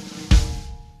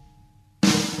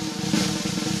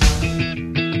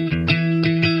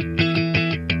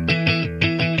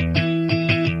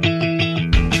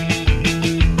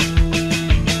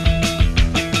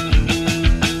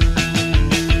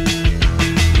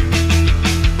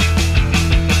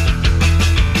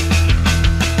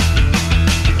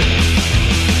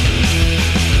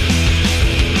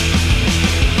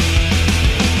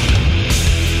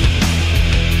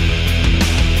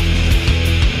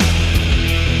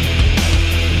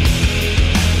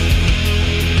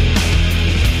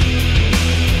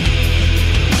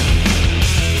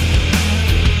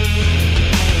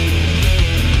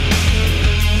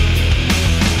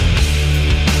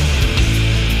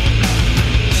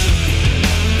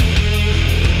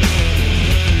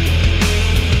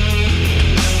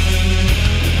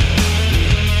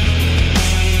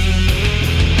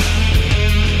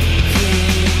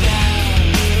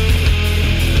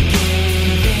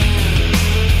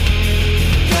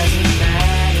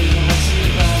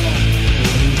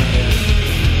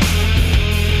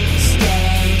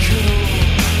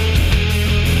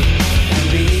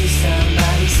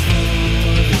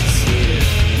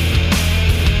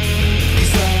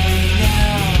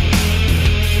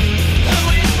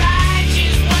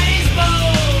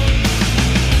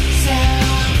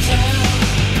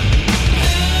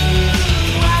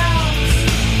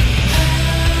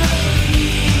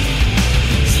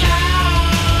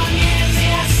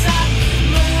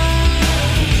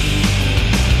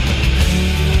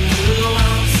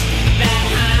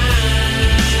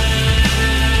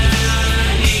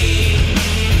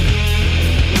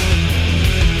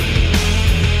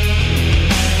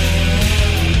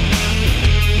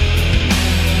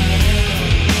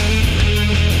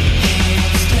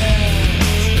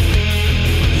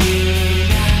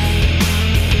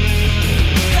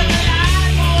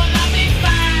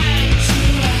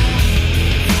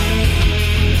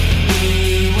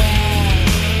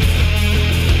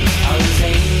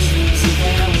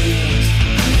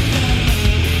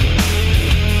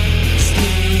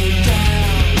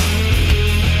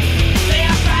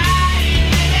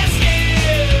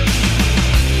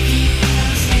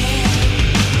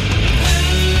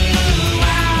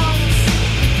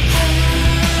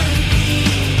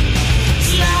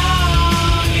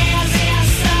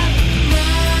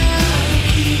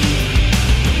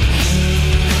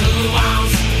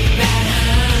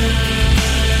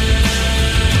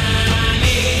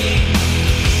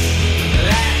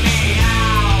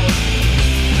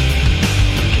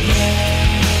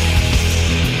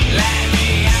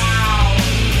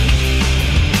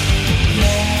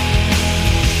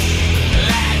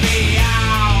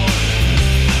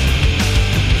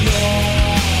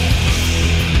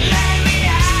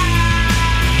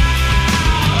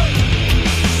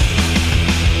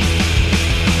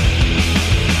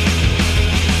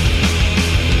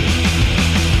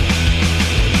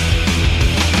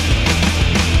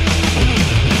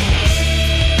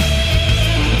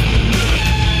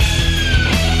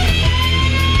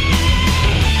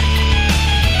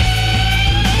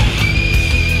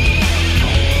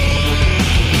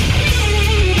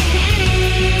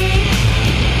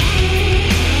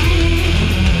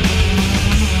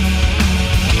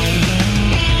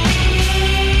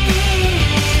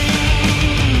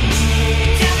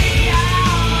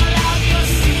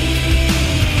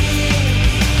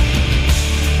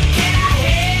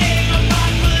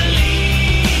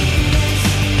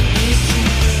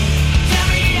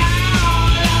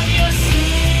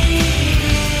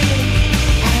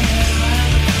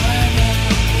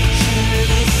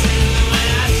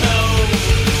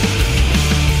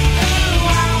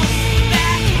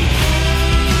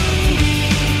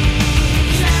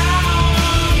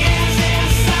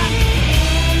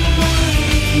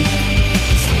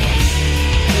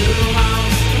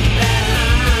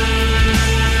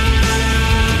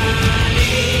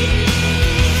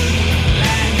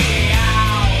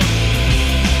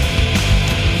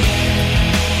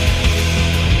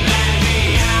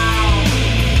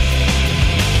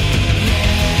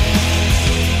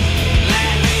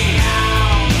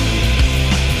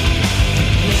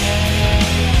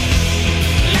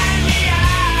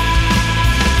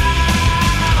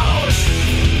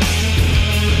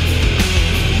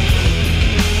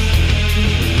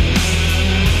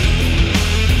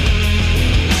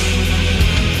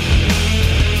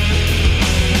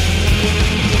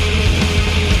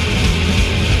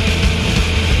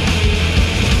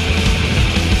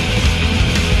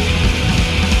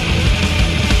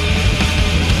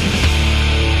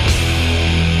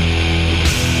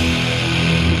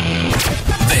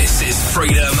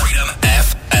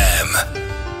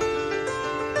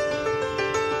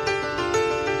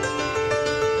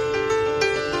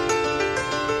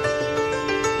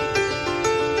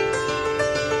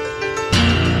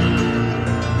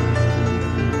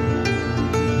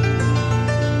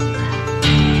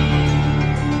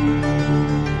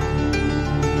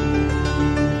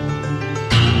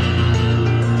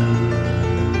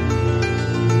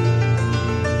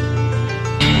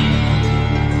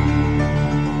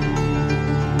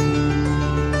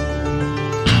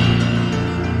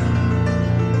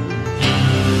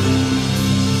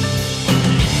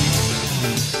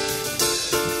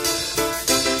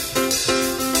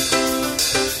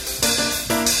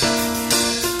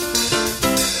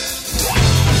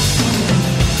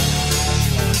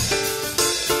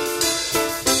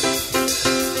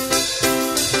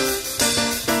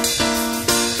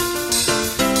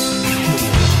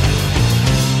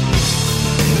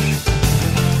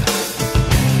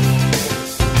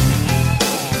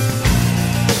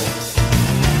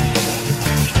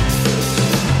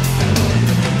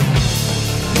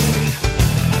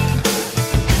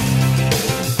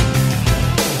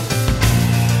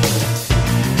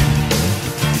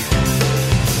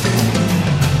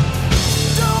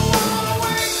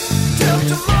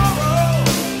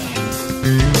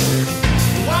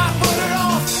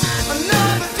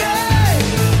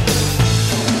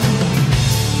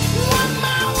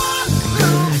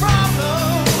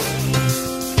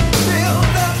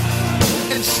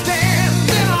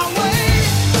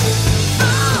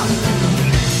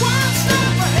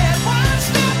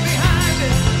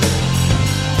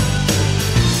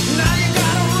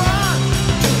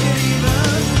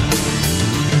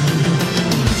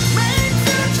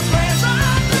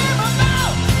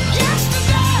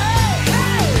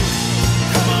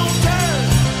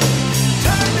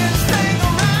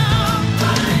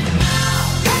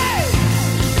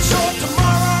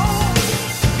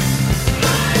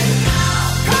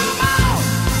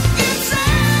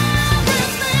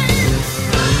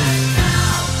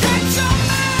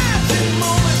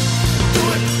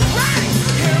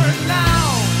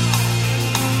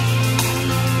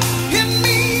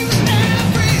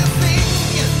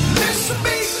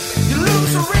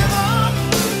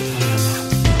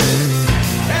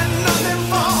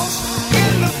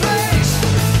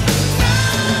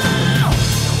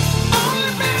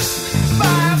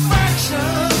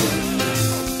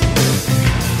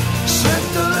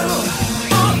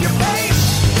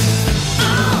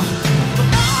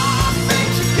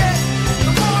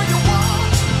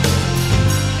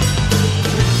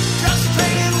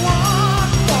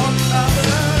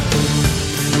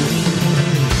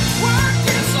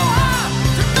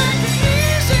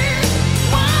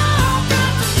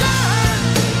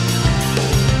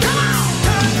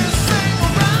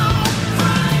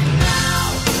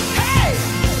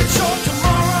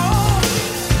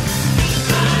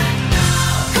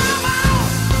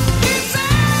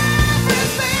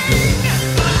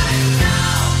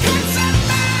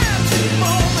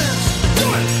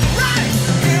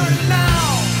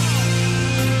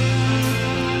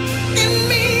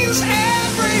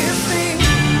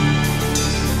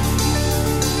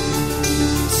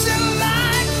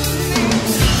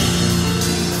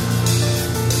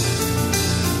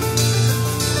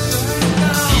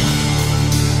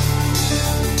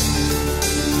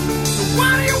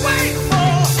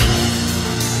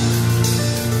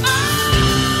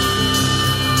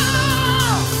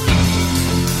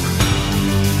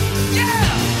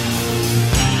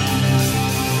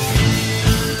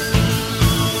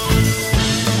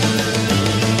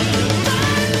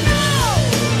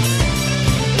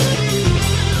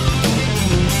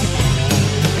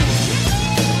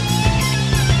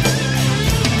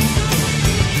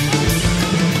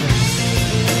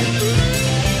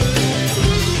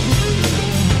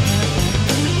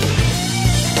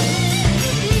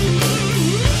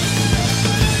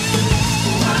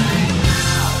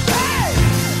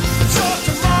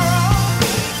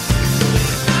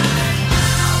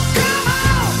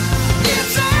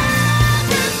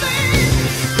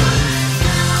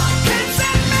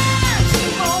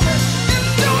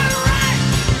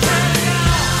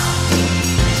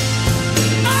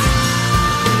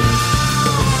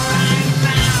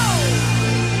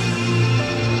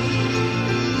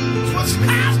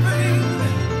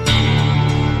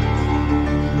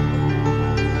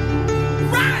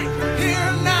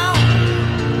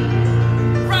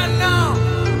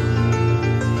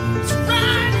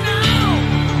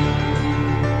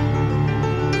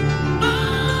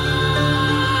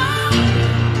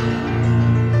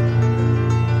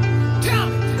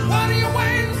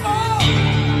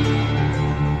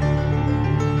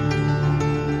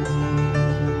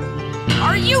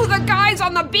 guys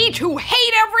on the beach who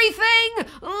hate everything?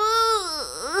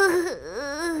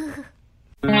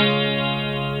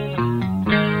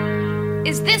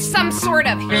 Is this some sort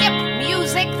of hip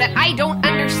music that I don't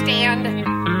understand?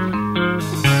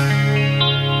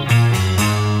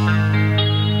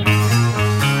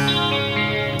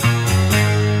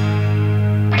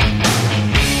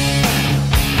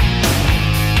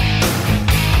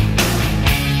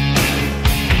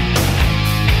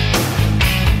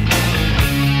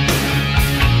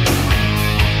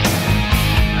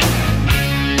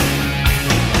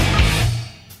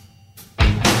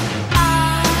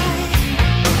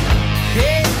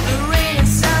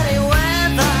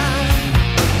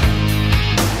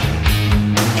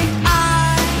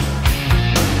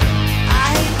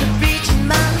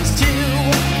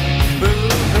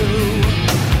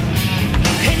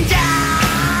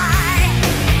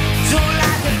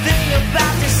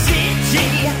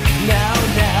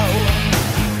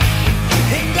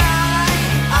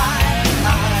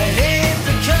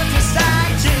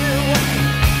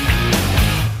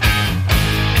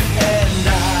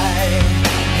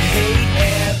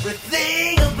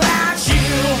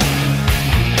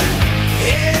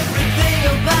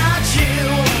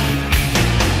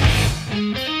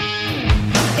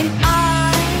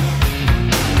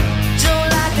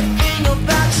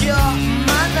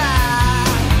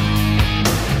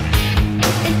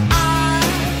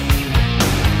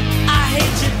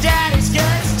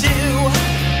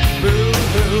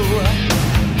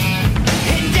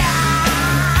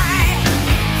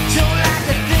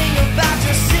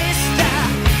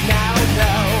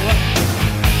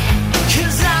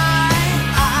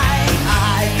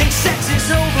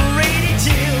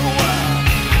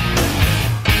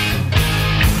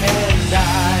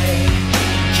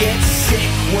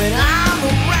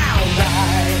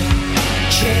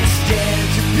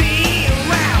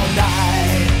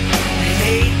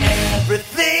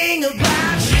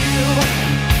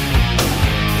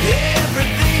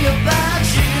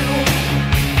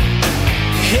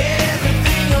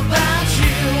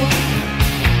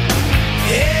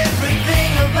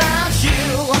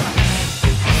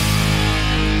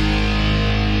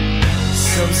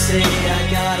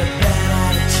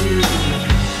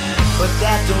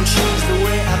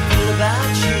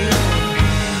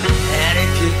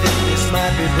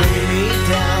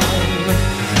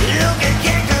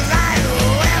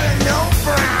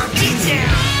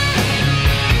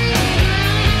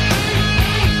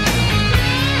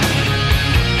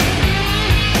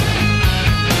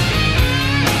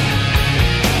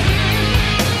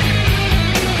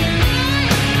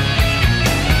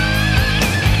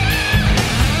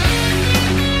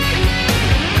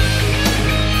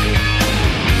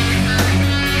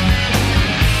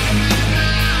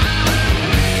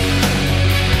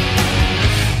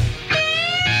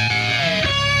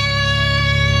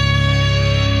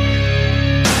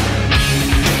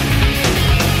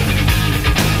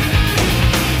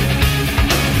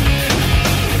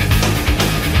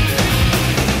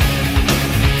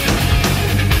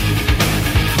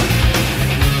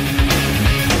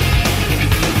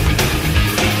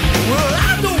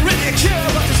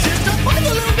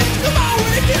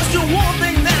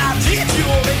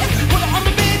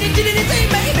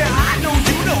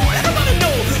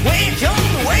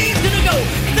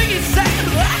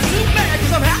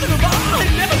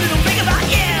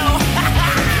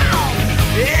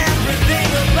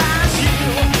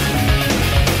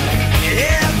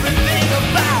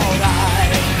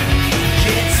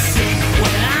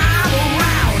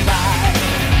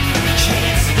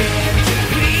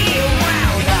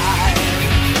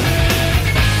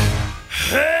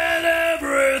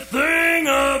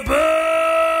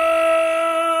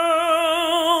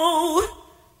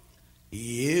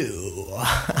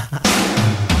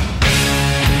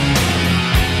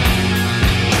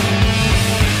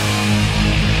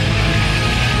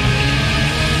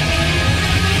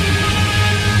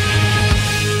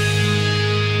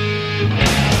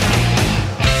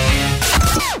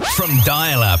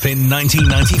 Dial-up in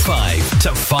 1995 to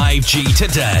 5G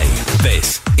today.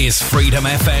 This is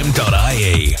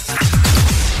freedomfm.ie.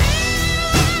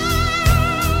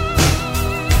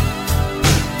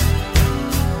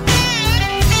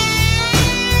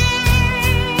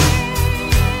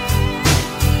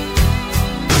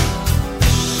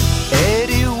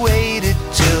 Eddie waited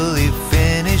till he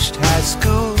finished high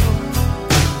school.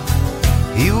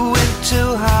 He went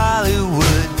to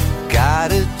Hollywood,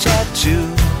 got a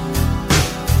tattoo.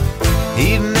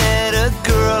 He met a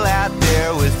girl out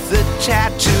there with a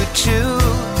tattoo too.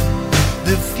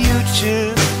 The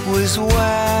future was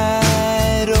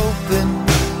wide open.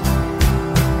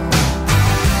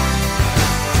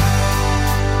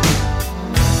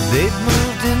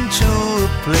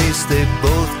 place they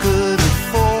both could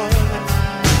afford.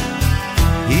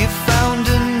 He found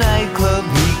a nightclub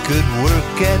he could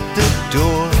work at the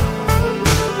door.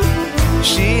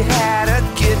 She had a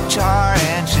guitar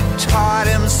and she taught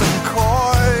him some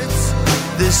chords.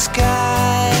 The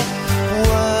sky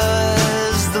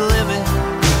was the limit.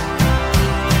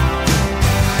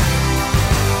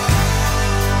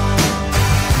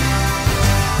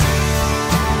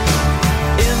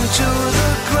 Into the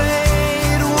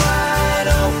great wide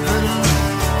open,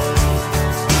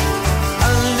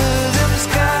 under them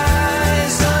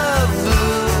skies of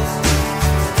blue,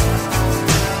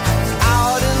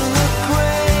 out in the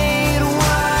great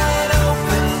wide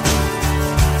open,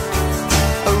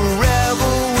 a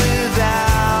rebel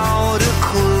without a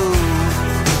clue.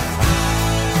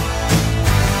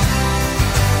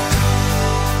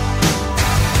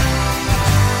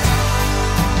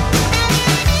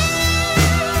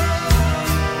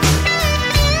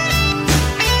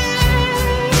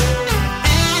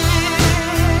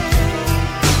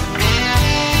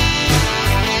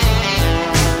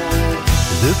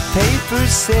 The paper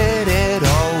said it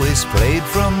always played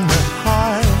from the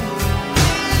heart.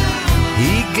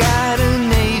 He got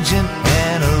an agent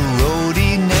and a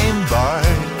roadie named Bart.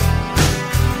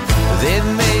 They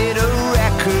made a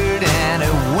record and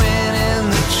it went in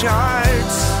the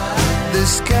charts. The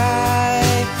sky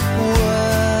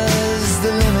was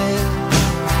the limit.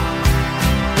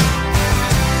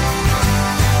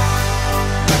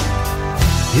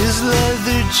 His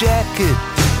leather jacket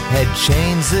had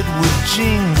chains that would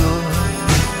jingle.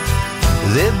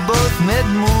 They both met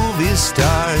movie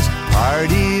stars,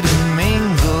 partied and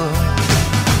mingled.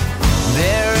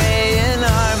 Their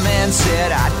A&R man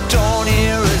said, I don't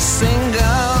hear a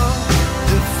single.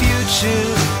 The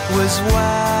future was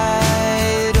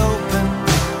wide open.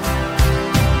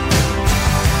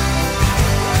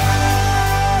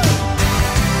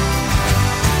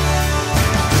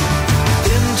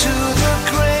 Into the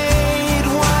great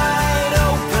wide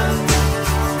open,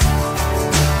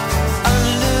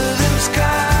 under them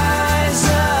skies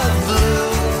of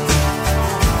blue,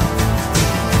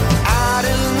 out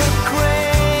in the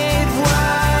great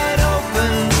wide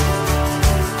open,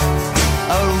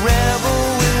 a rebel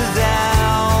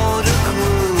without a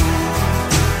clue.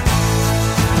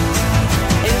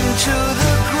 Into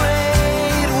the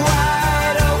great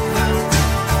wide open,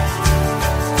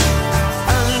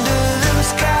 under them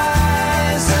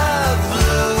skies of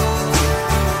blue,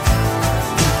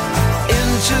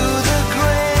 into the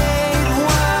great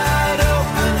wide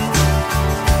open,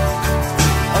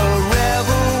 a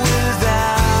rebel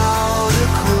without a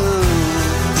clue.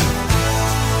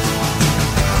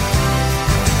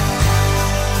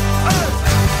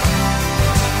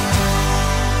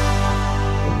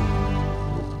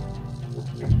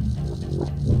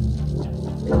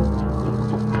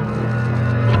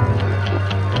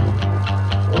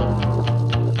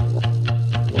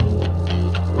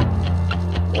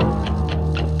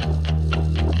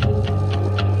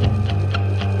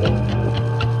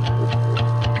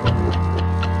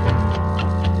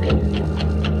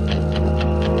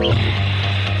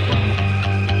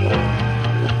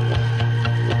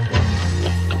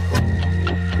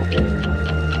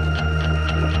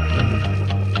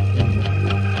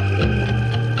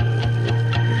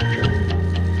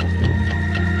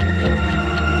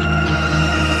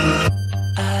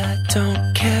 I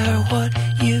don't care what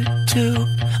you do,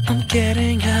 I'm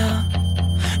getting out.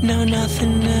 No,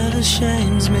 nothing ever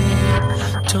shames me.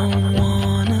 Don't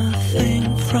want a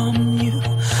thing from you,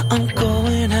 I'm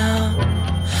going out.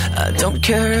 I don't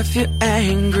care if you're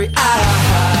angry.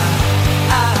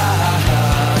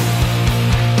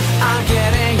 I'm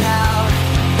getting out.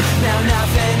 Now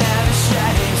nothing ever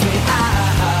shames me.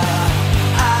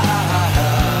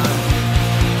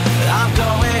 I'm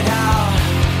going out.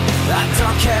 I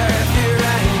don't care if you're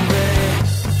angry.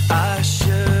 I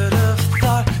should have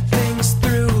thought things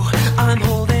through. I'm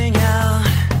holding out,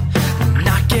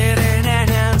 not getting an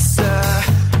answer.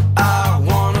 I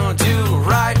wanna do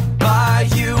right by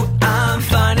you. I'm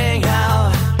finding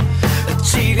out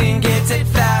cheating gets it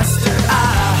faster.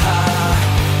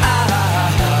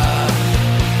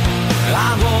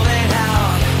 I'm holding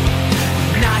out,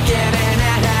 not getting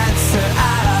an answer.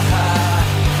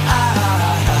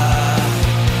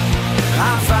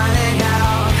 I'm finding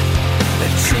out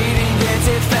that cheating gets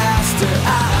it faster.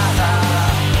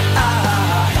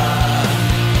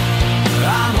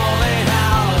 I'm holding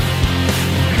out,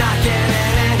 not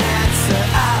getting an answer.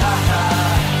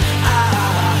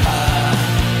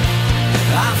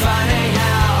 I'm finding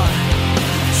out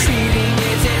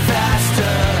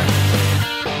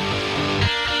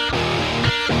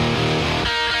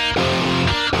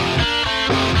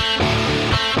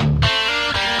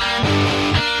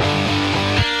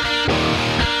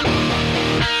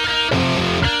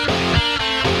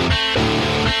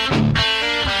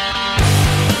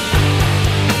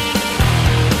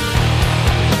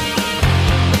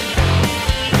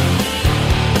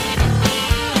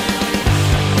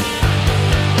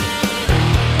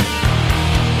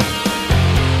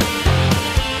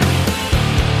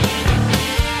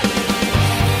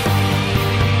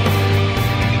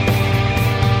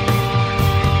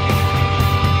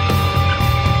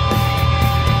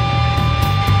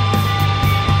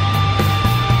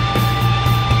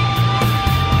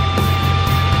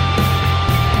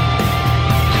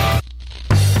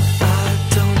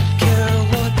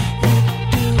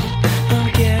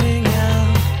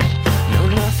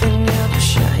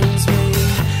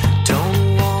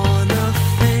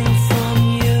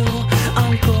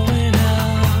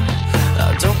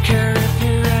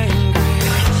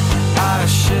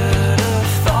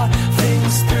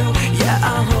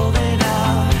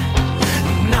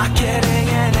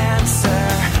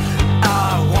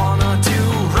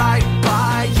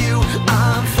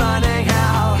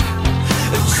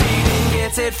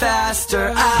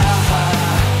faster.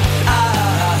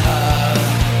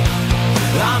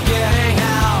 I'm getting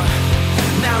out.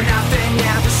 Now nothing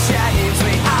ever saves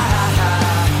me.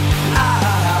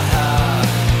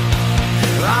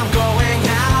 I'm going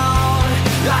out.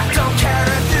 I don't care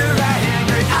if you're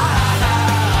angry.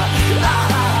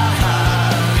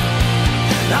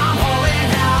 I'm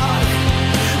holding out.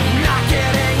 Not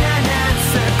getting an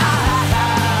answer.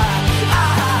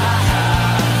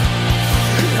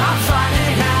 I'm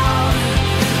finding out.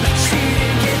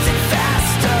 Cheating gets it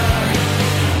faster.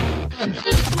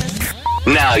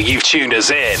 Now you've tuned us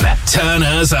in. Turn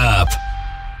us up.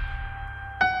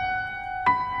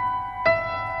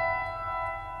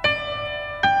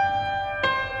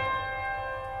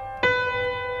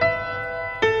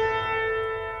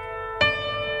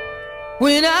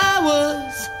 When I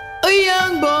was a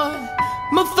young boy,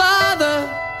 my father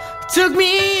took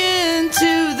me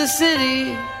into the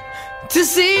city to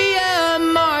see a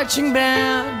marching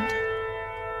band.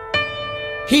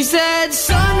 He said,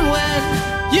 son, when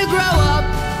you grow up,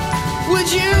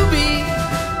 would you be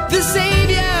the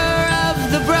savior of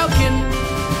the broken,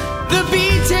 the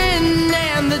beaten,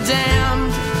 and the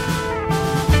damned?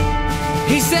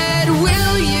 He said,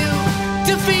 will you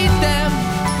defeat them,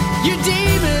 your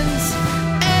demons,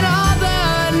 and all the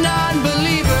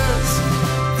non-believers,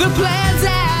 the plans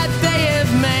that they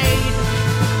have made?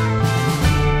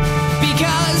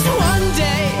 Because one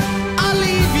day I'll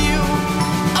leave you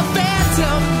a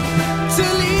phantom to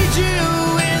lead you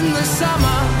in the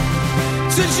summer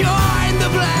to join the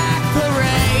Black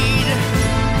Parade.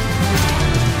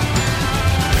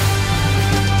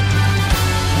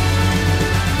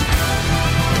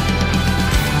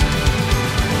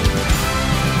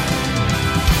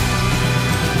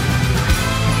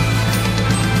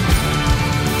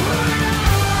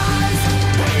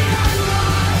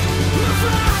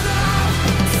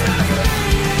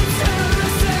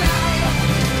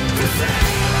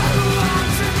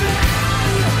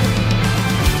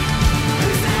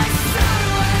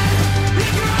 Somewhere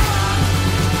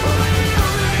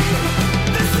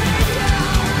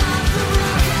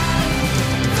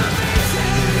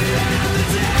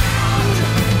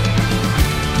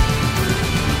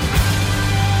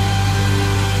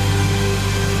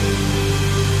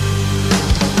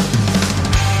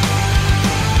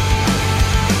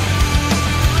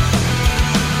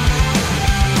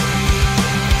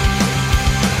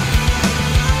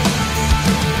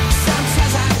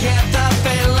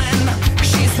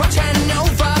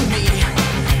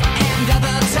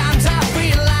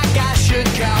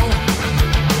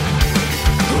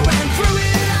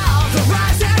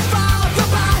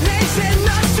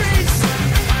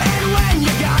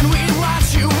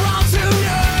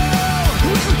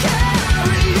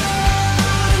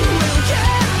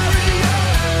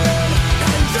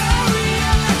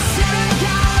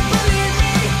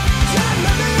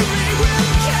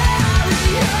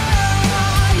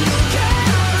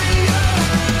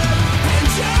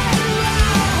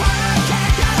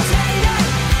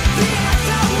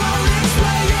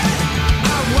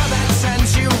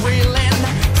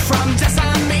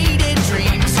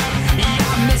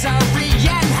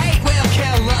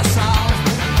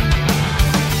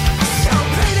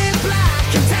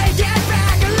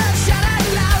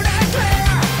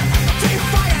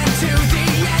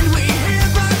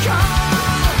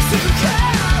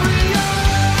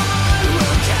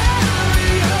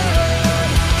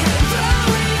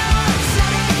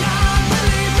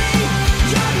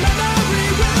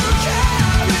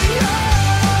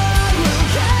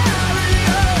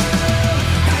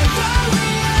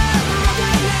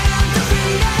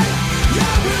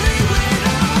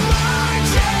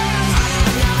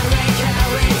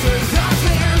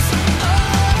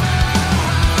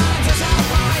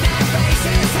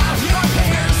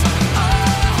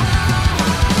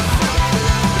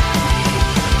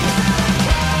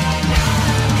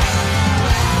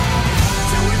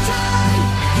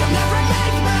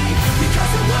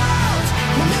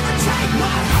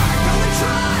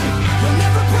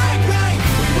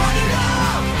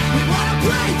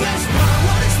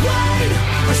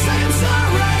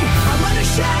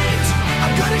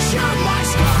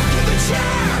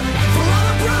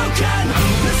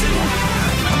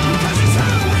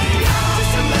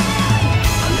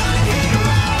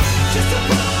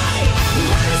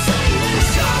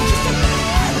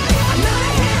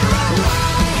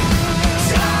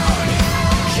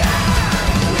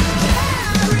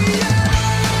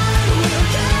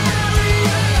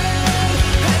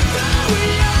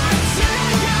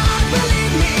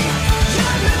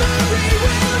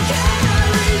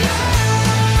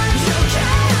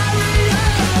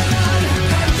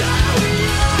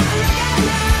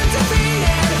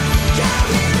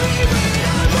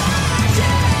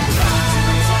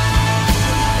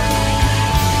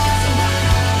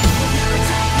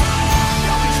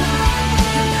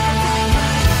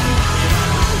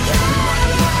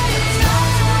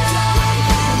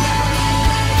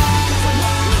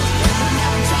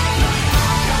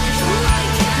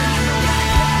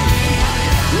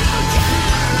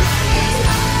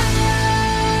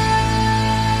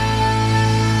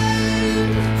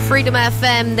Freedom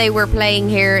FM, they were playing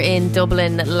here in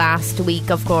Dublin last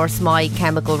week, of course, My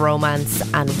Chemical Romance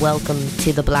and Welcome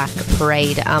to the Black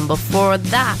Parade. And before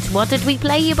that, what did we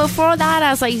play you before that?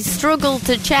 As I struggled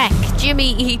to check,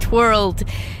 Jimmy Eat World,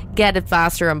 Get It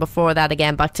Faster. And before that,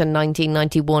 again, back to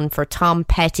 1991 for Tom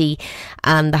Petty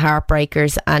and the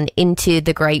Heartbreakers and Into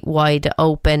the Great Wide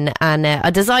Open. And I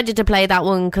decided to play that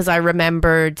one because I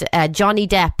remembered Johnny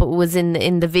Depp was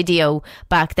in the video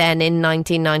back then in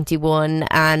 1991,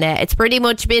 and it's pretty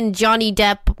much been Johnny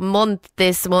Depp month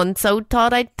this month, so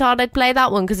thought I'd play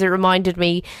that one because it reminded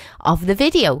me of the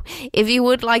video. If you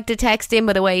would like to text in,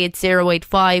 by the way, it's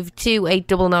 085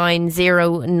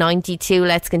 2899 092.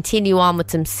 Let's continue on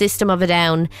with some System of a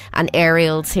Down and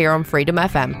Aerials here on Freedom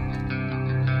FM.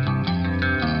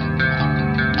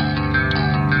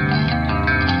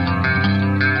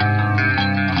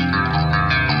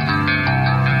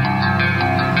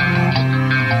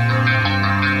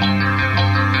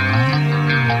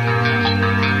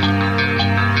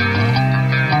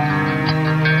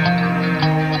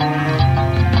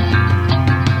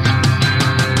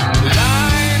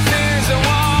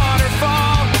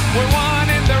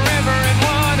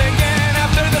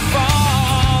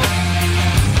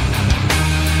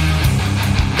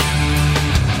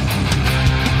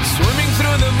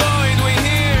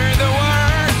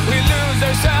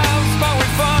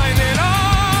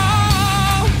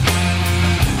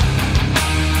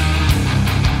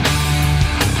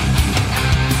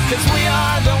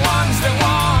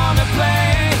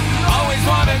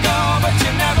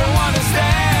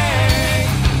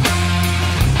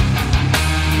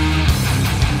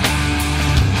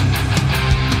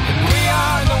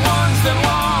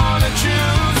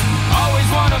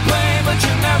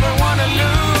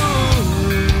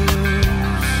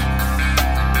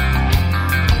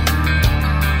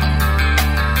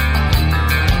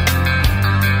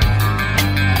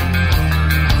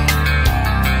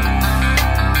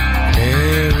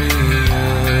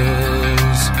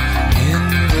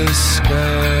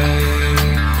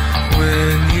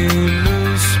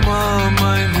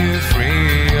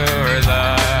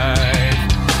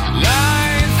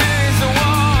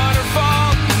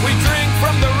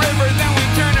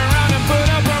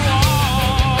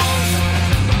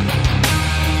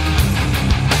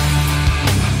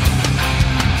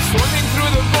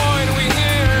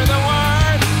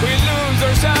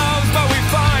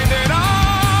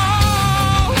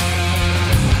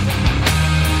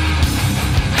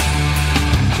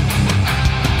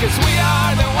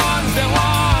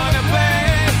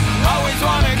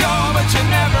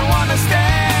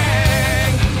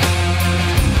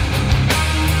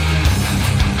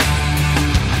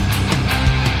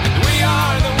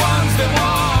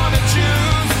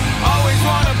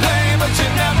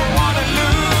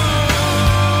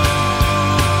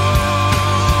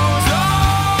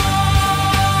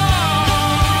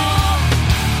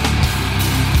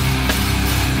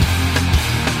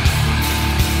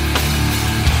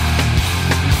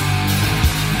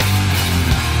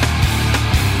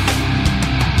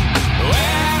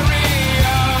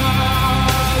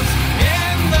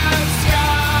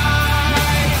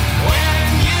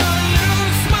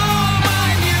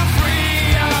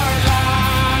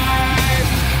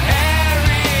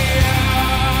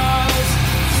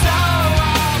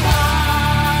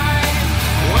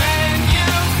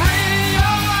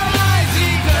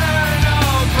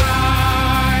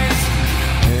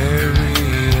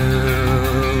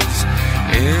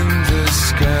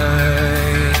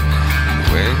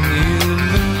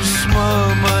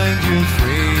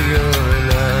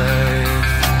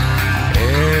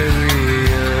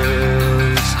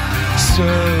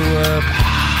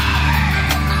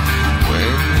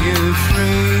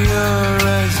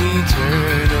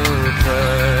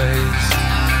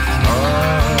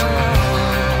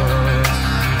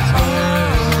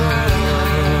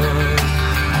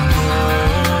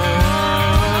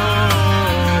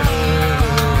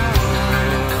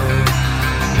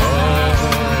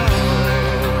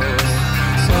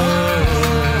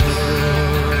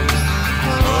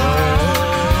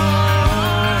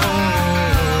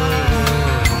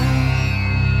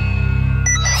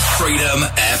 Freedom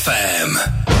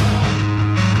FM.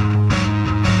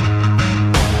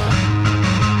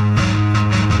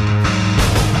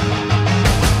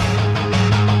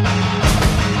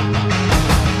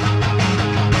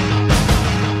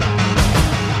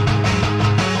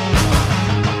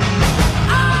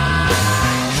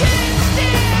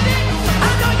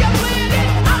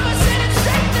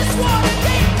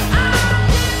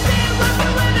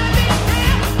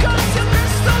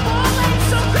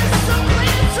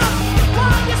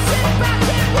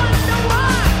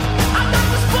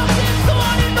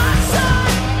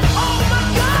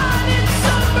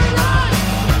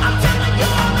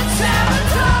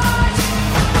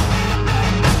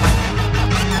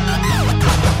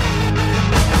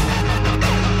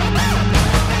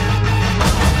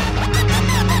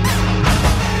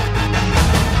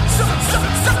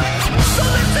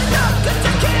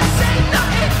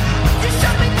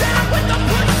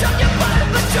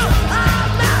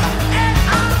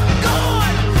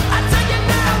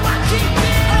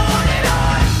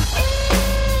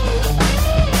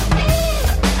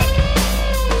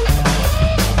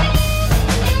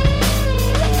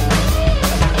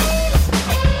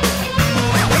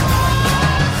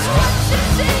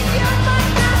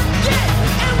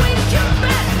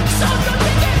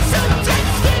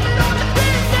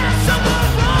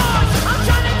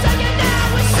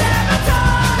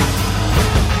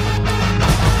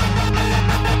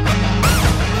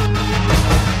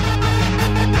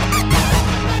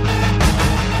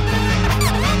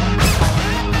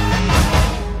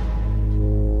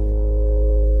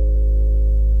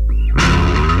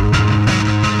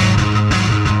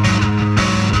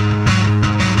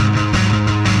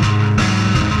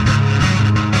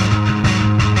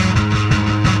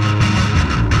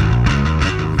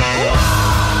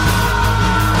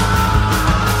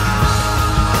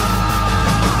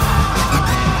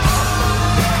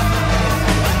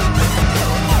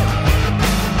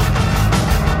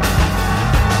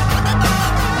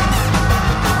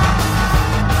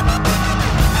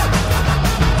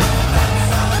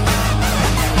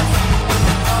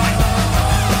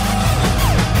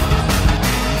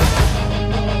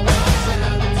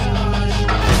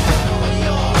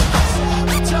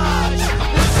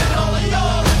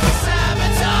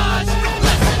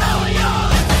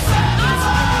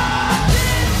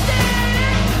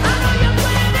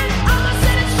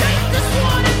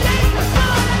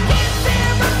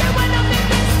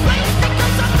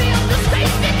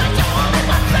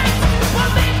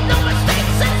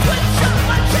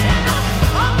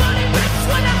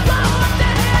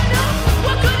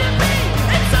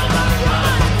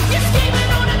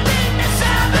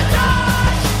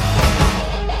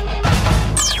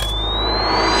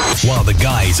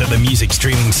 guys at the music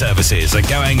streaming services are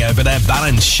going over their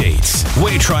balance sheets.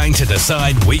 We're trying to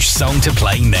decide which song to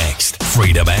play next.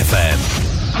 Freedom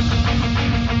FM.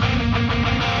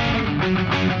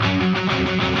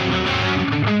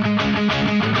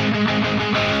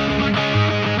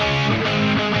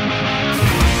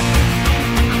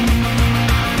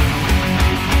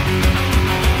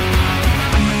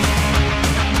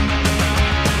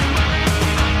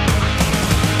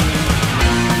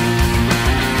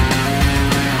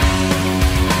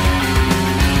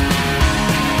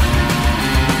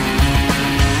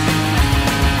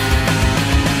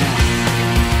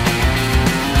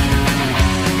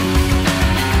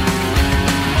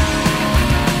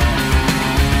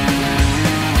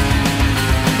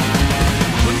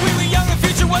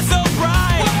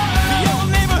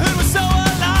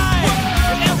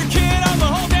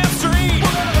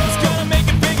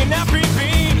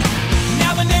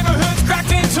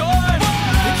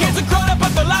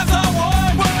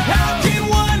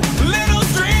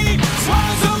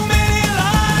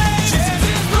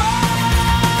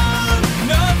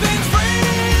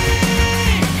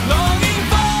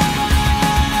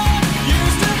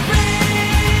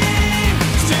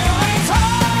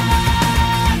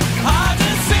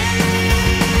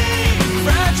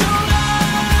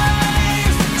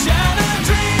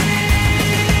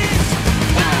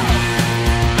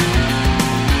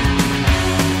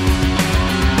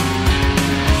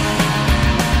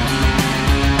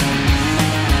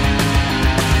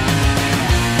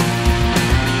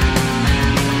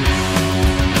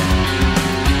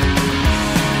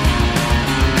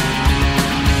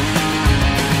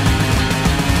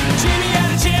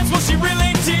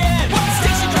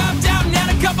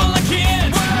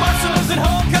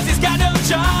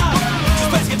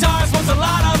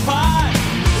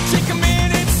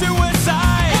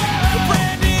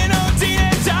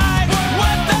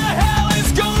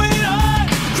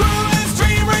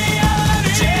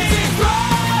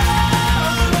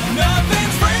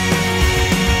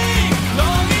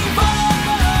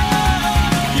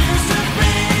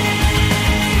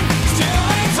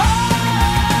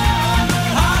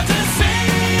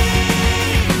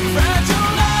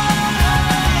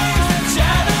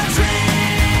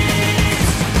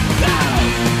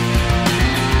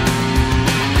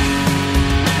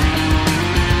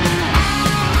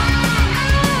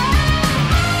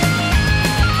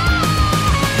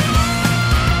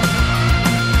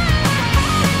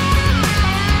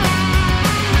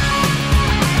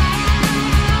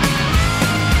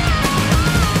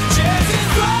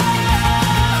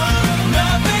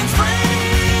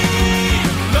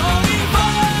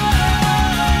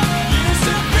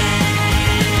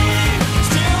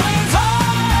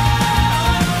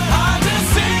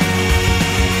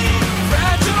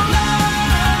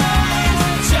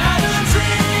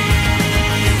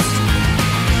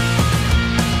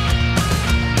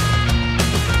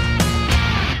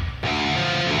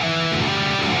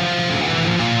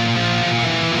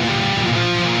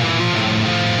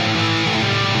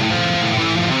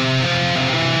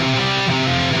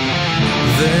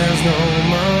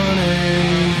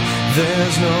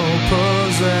 There's no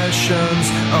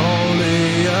possessions,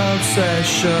 only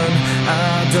obsession.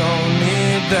 I don't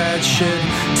need that shit.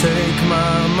 Take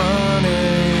my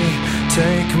money,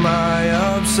 take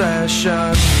my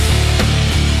obsession.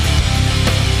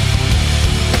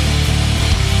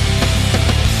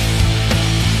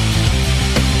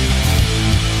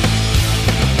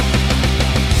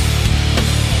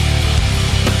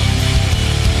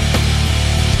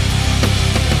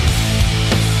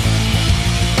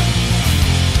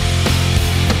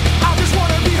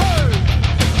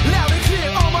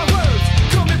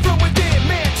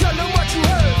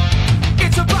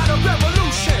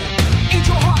 Revolution in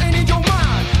your heart and in your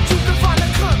mind. You can find a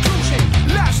conclusion.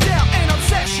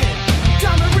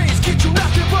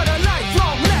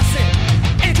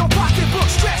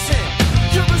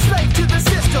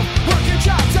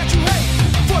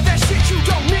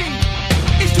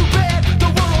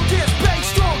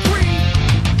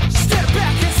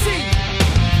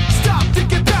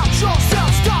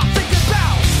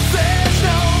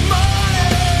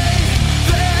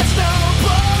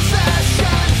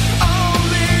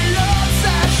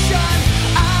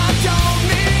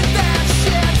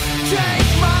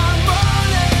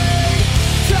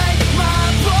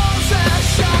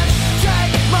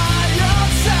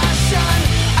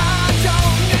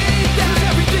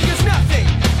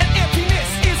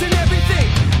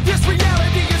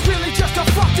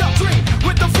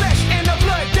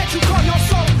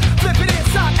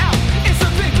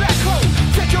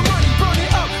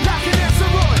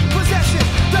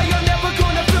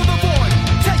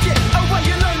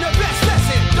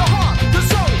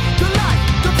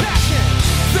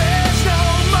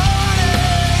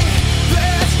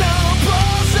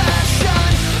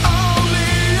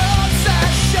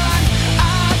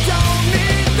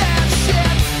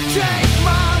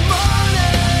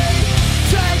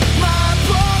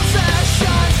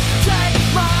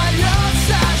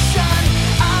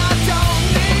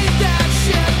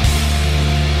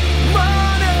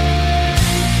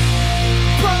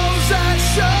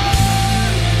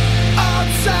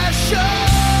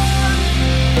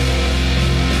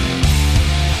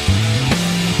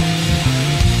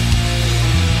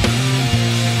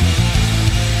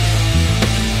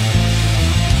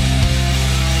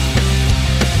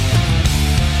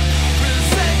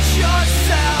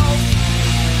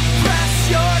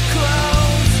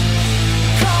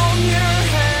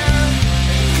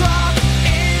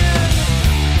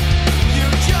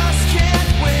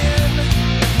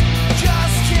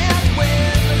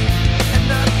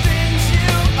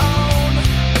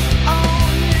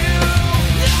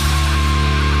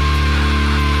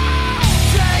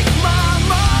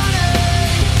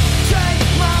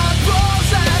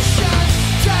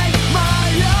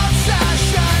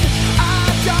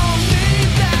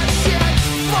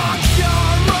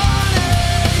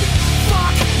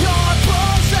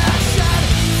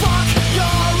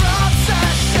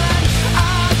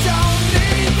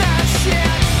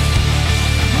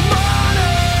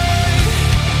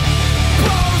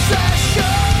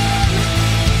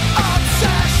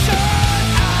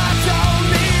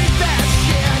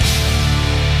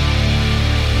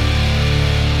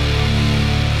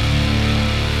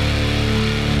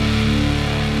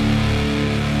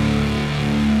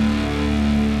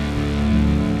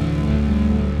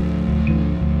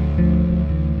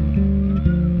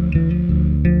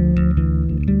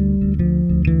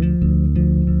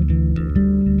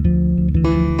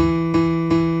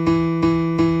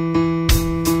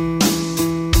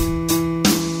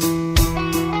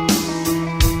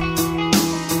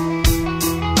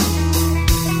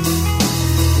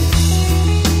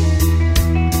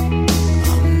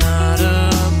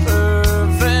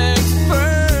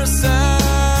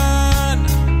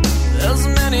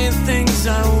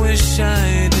 I wish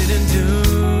I didn't do.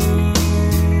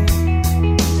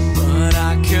 But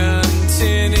I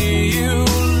continue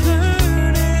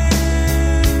learning.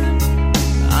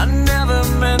 I never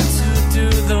meant to do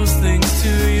those things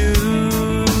to you.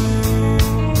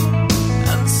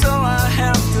 And so I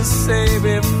have to say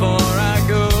before I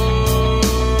go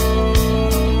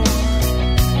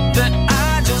that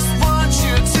I just want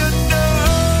you to know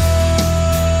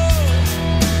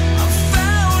I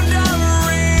found a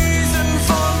reason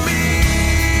for me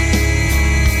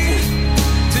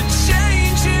to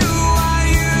change who I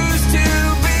used to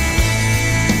be.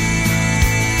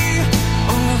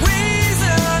 A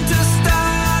reason to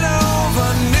start over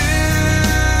new.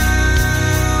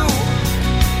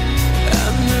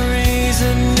 And the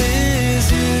reason is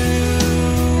you.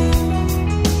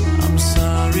 I'm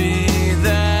sorry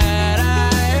that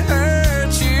I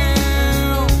hurt you.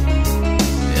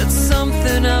 It's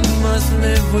something I must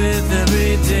live with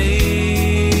every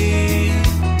day.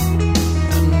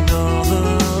 And all the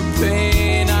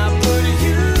pain I put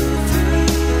you through,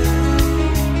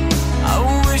 I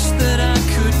wish that I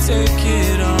could take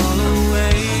it all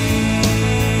away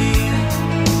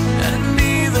and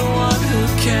be the one who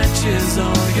catches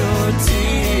all your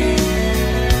tears.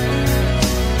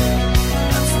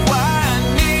 That's why I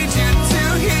need you to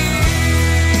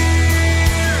hear.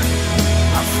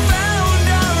 I found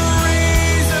a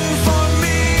reason for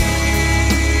me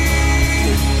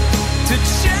to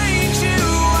change who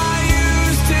I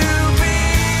used to be.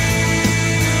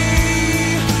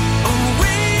 A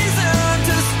reason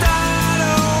to start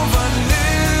over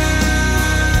new.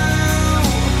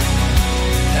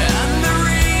 And the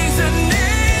reason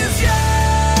is you.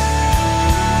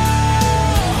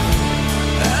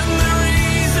 And the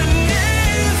reason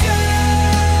is you.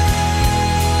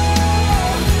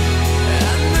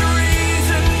 And the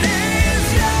reason is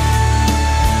you.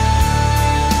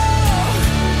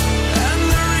 And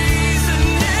the reason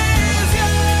is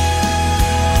you.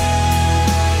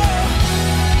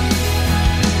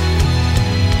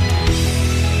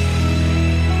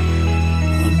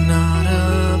 I'm not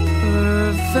a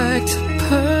perfect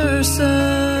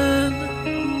person.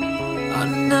 I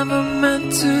never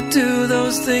meant to do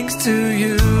those things to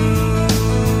you.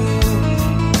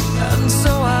 And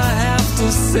so I have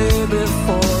to say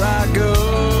before I go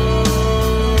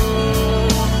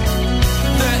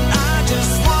that I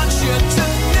just want you to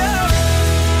know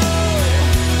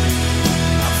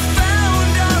I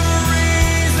found a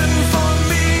reason for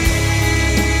me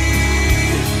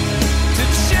to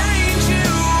change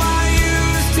who I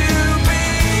used to be.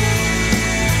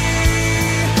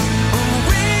 A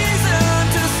reason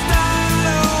to start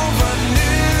over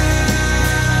new.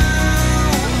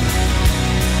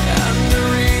 And the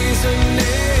reason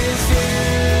is you.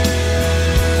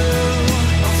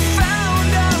 I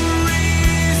found a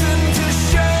reason to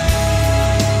show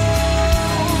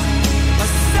a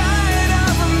side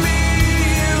of me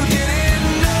you didn't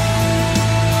know.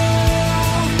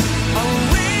 A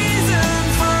reason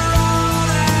for all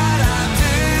that I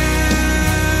do.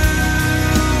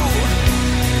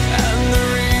 And the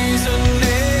reason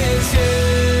is you.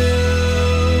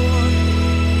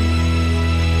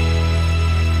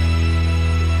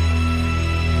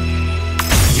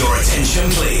 Your attention,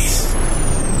 please.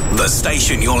 The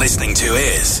station you're listening to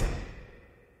is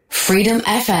Freedom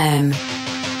FM.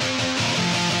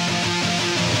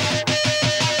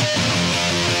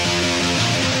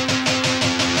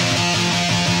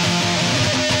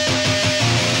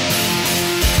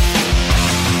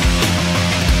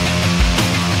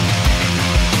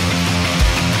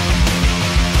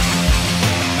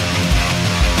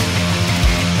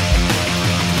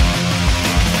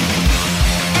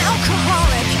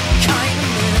 Alcoholic kind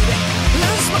of mood.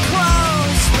 Lose my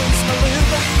clothes, lose my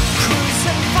lube.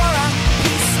 Cruising for a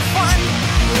piece of fun.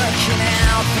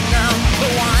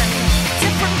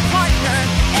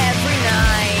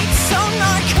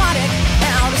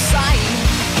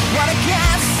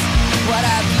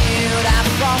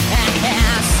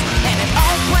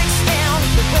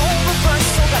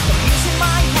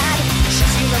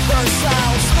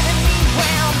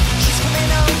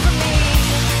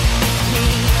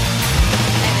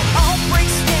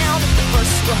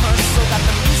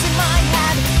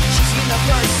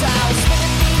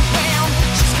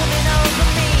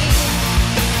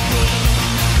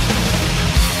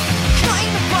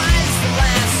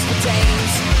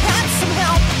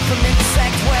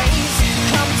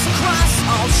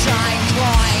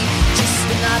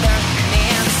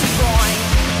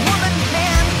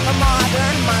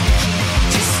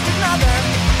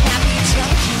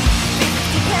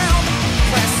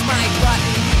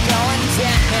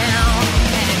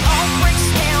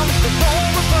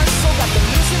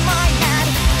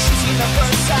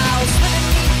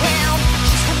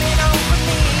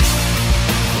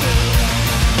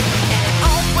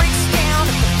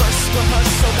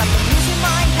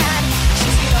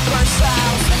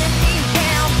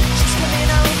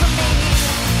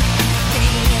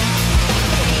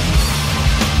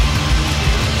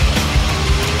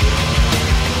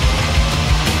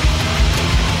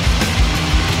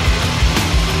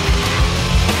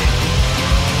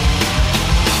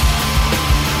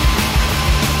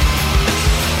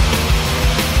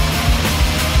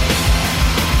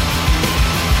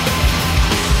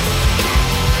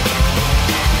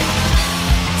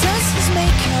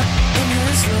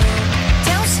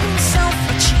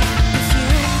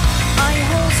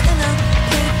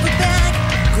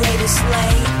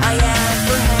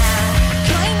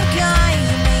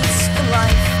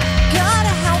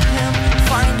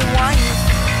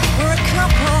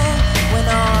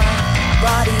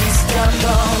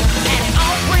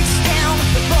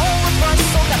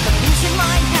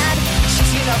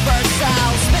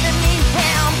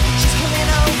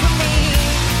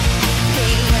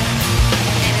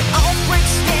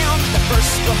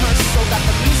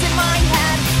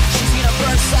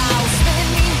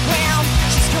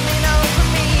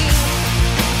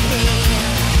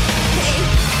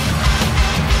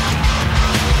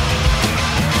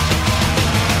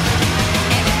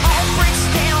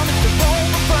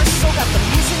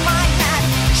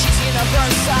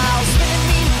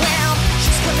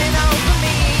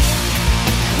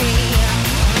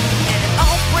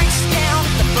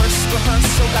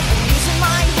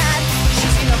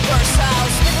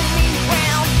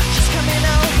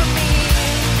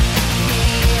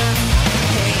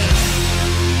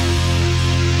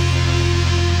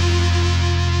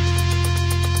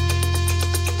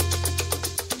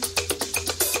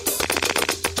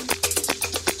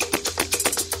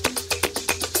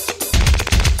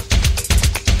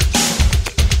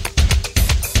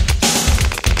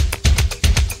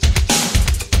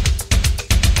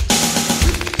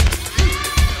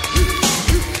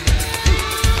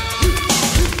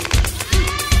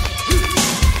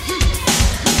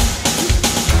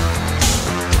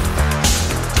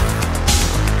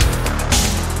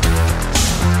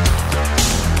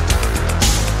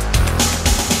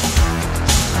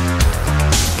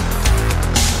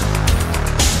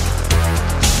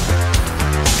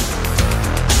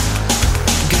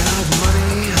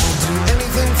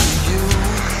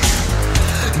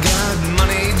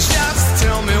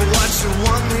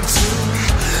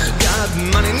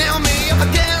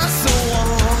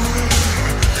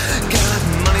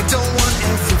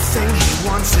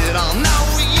 wants it all. No,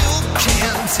 you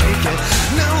can't take it.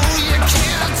 No, you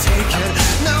can't take it.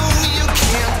 No, you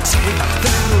can't take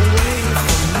that away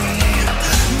from me.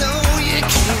 No, you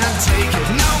can't take it.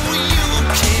 No, you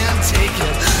can't take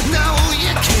it. No,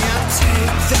 you can't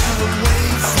take that away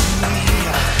from me.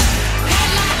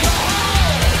 Head like a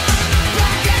hole,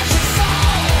 black as your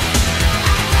soul.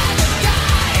 I'd rather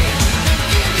die than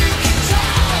give you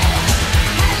control.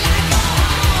 Head like a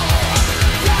hole,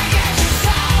 black as your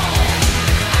soul.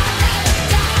 I'd rather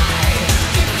die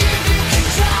than give you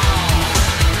control.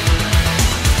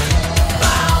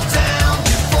 Bow down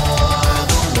before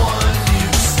the one you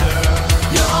serve.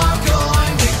 You're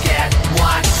going to get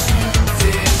what you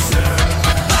deserve.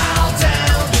 Bow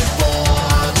down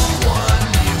before the one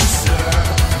you serve.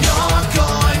 You're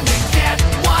going to get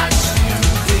what you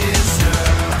deserve.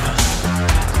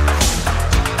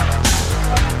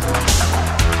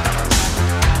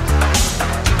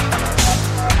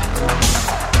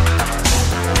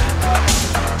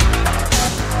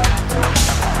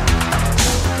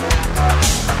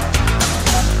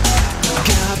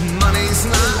 God, money's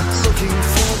not looking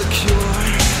for the cure.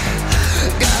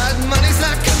 God, money's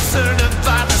not concerned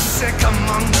about the sick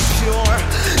among the pure.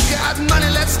 God, money,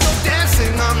 let's go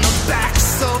dancing on the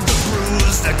backs of the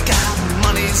bruised. God,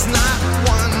 money's not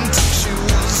one to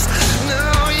choose.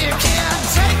 No, you can't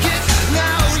take it.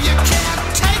 No, you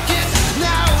can't take it.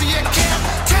 No, you can't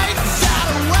take that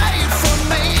away from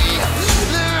me.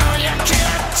 No, you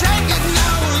can't take it. No,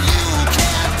 you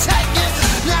can't take it.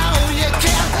 No, you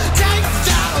can't take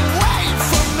that away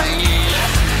from me.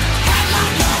 Head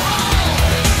like a hole,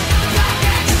 black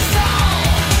as your soul.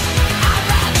 I'd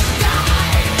rather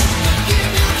die than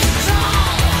give you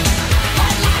control.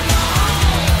 Head like a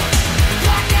hole,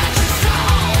 black as your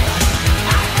soul.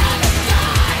 I'd rather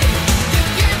die than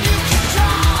give you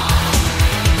control.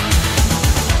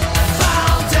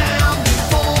 Bow down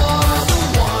before the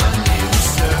one you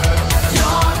serve.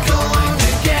 You're going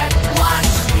to get what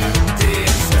you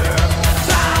deserve.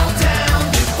 Bow down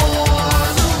before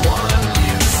the one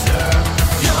you serve.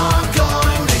 You're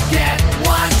going to get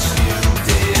what you deserve.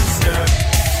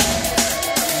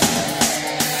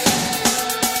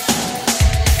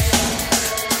 Bow down before the one you serve.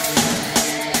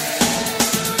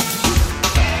 You're going to get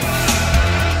what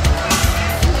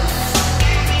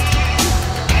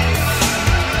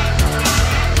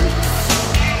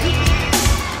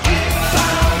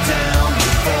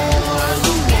you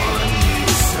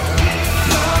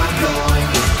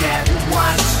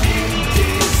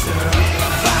deserve.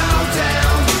 Bow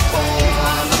down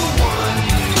before the one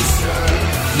you serve.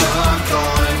 You're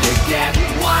going to get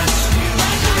what you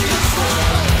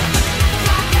deserve.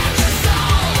 Black as your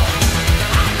soul.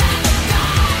 I'd rather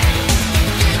die than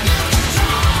give you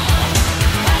control.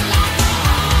 Head like a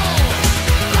hole,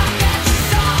 black as your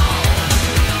soul.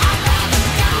 I'd rather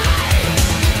die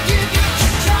than give you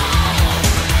control.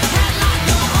 Head like a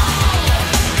hole,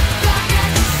 black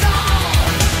as your soul.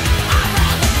 I'd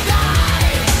rather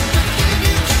die than give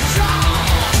you control.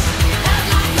 Head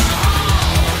like a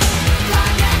hole,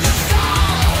 black as your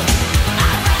soul.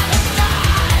 I'd rather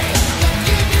die than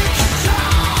give you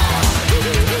control.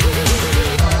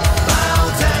 Bow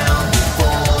down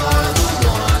before the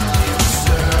one you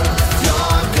serve.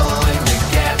 You're going to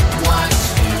get what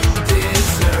you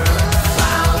deserve.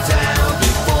 Bow down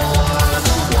before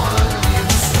the one you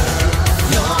serve.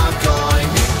 You're going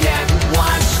to get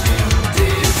what you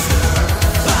deserve.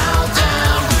 Bow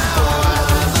down before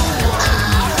the one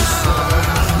you serve.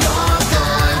 You're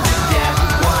going to get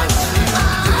what you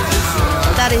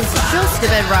deserve. That is just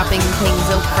about wrapping things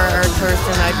up for our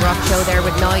Thursday night rock show there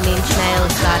with 9 Inch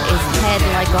Nails. That is Head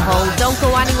Like a Hole. Don't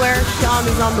go anywhere. Sean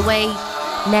is on the way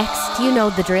next. You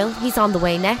know the drill. He's on the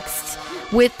way next.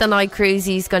 With the Night Cruise,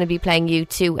 he's going to be playing you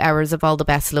 2 hours of all the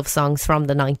best love songs from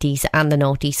the 90s and the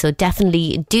noughties. So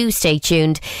definitely do stay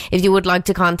tuned. If you would like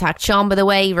to contact Sean, by the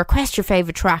way, request your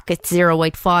favourite track at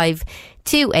 085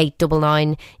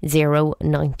 2899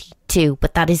 092.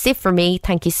 But that is it for me.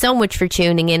 Thank you so much for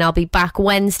tuning in. I'll be back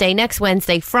next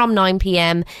Wednesday from 9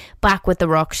 p.m. back with the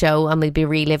rock show, and we'll be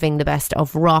reliving the best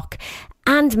of rock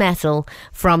and metal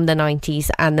from the 90s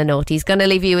and the noughties. Gonna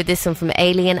leave you with this one from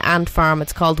Alien Ant Farm.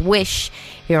 It's called Wish,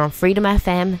 here on Freedom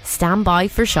FM. Stand by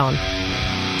for Sean.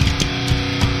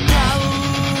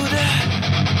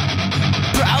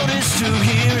 Proudest to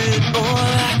hear it all,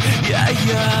 yeah.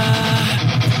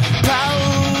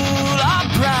 Proud,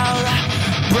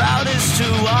 proudest to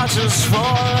watch us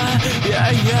fall,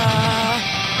 yeah.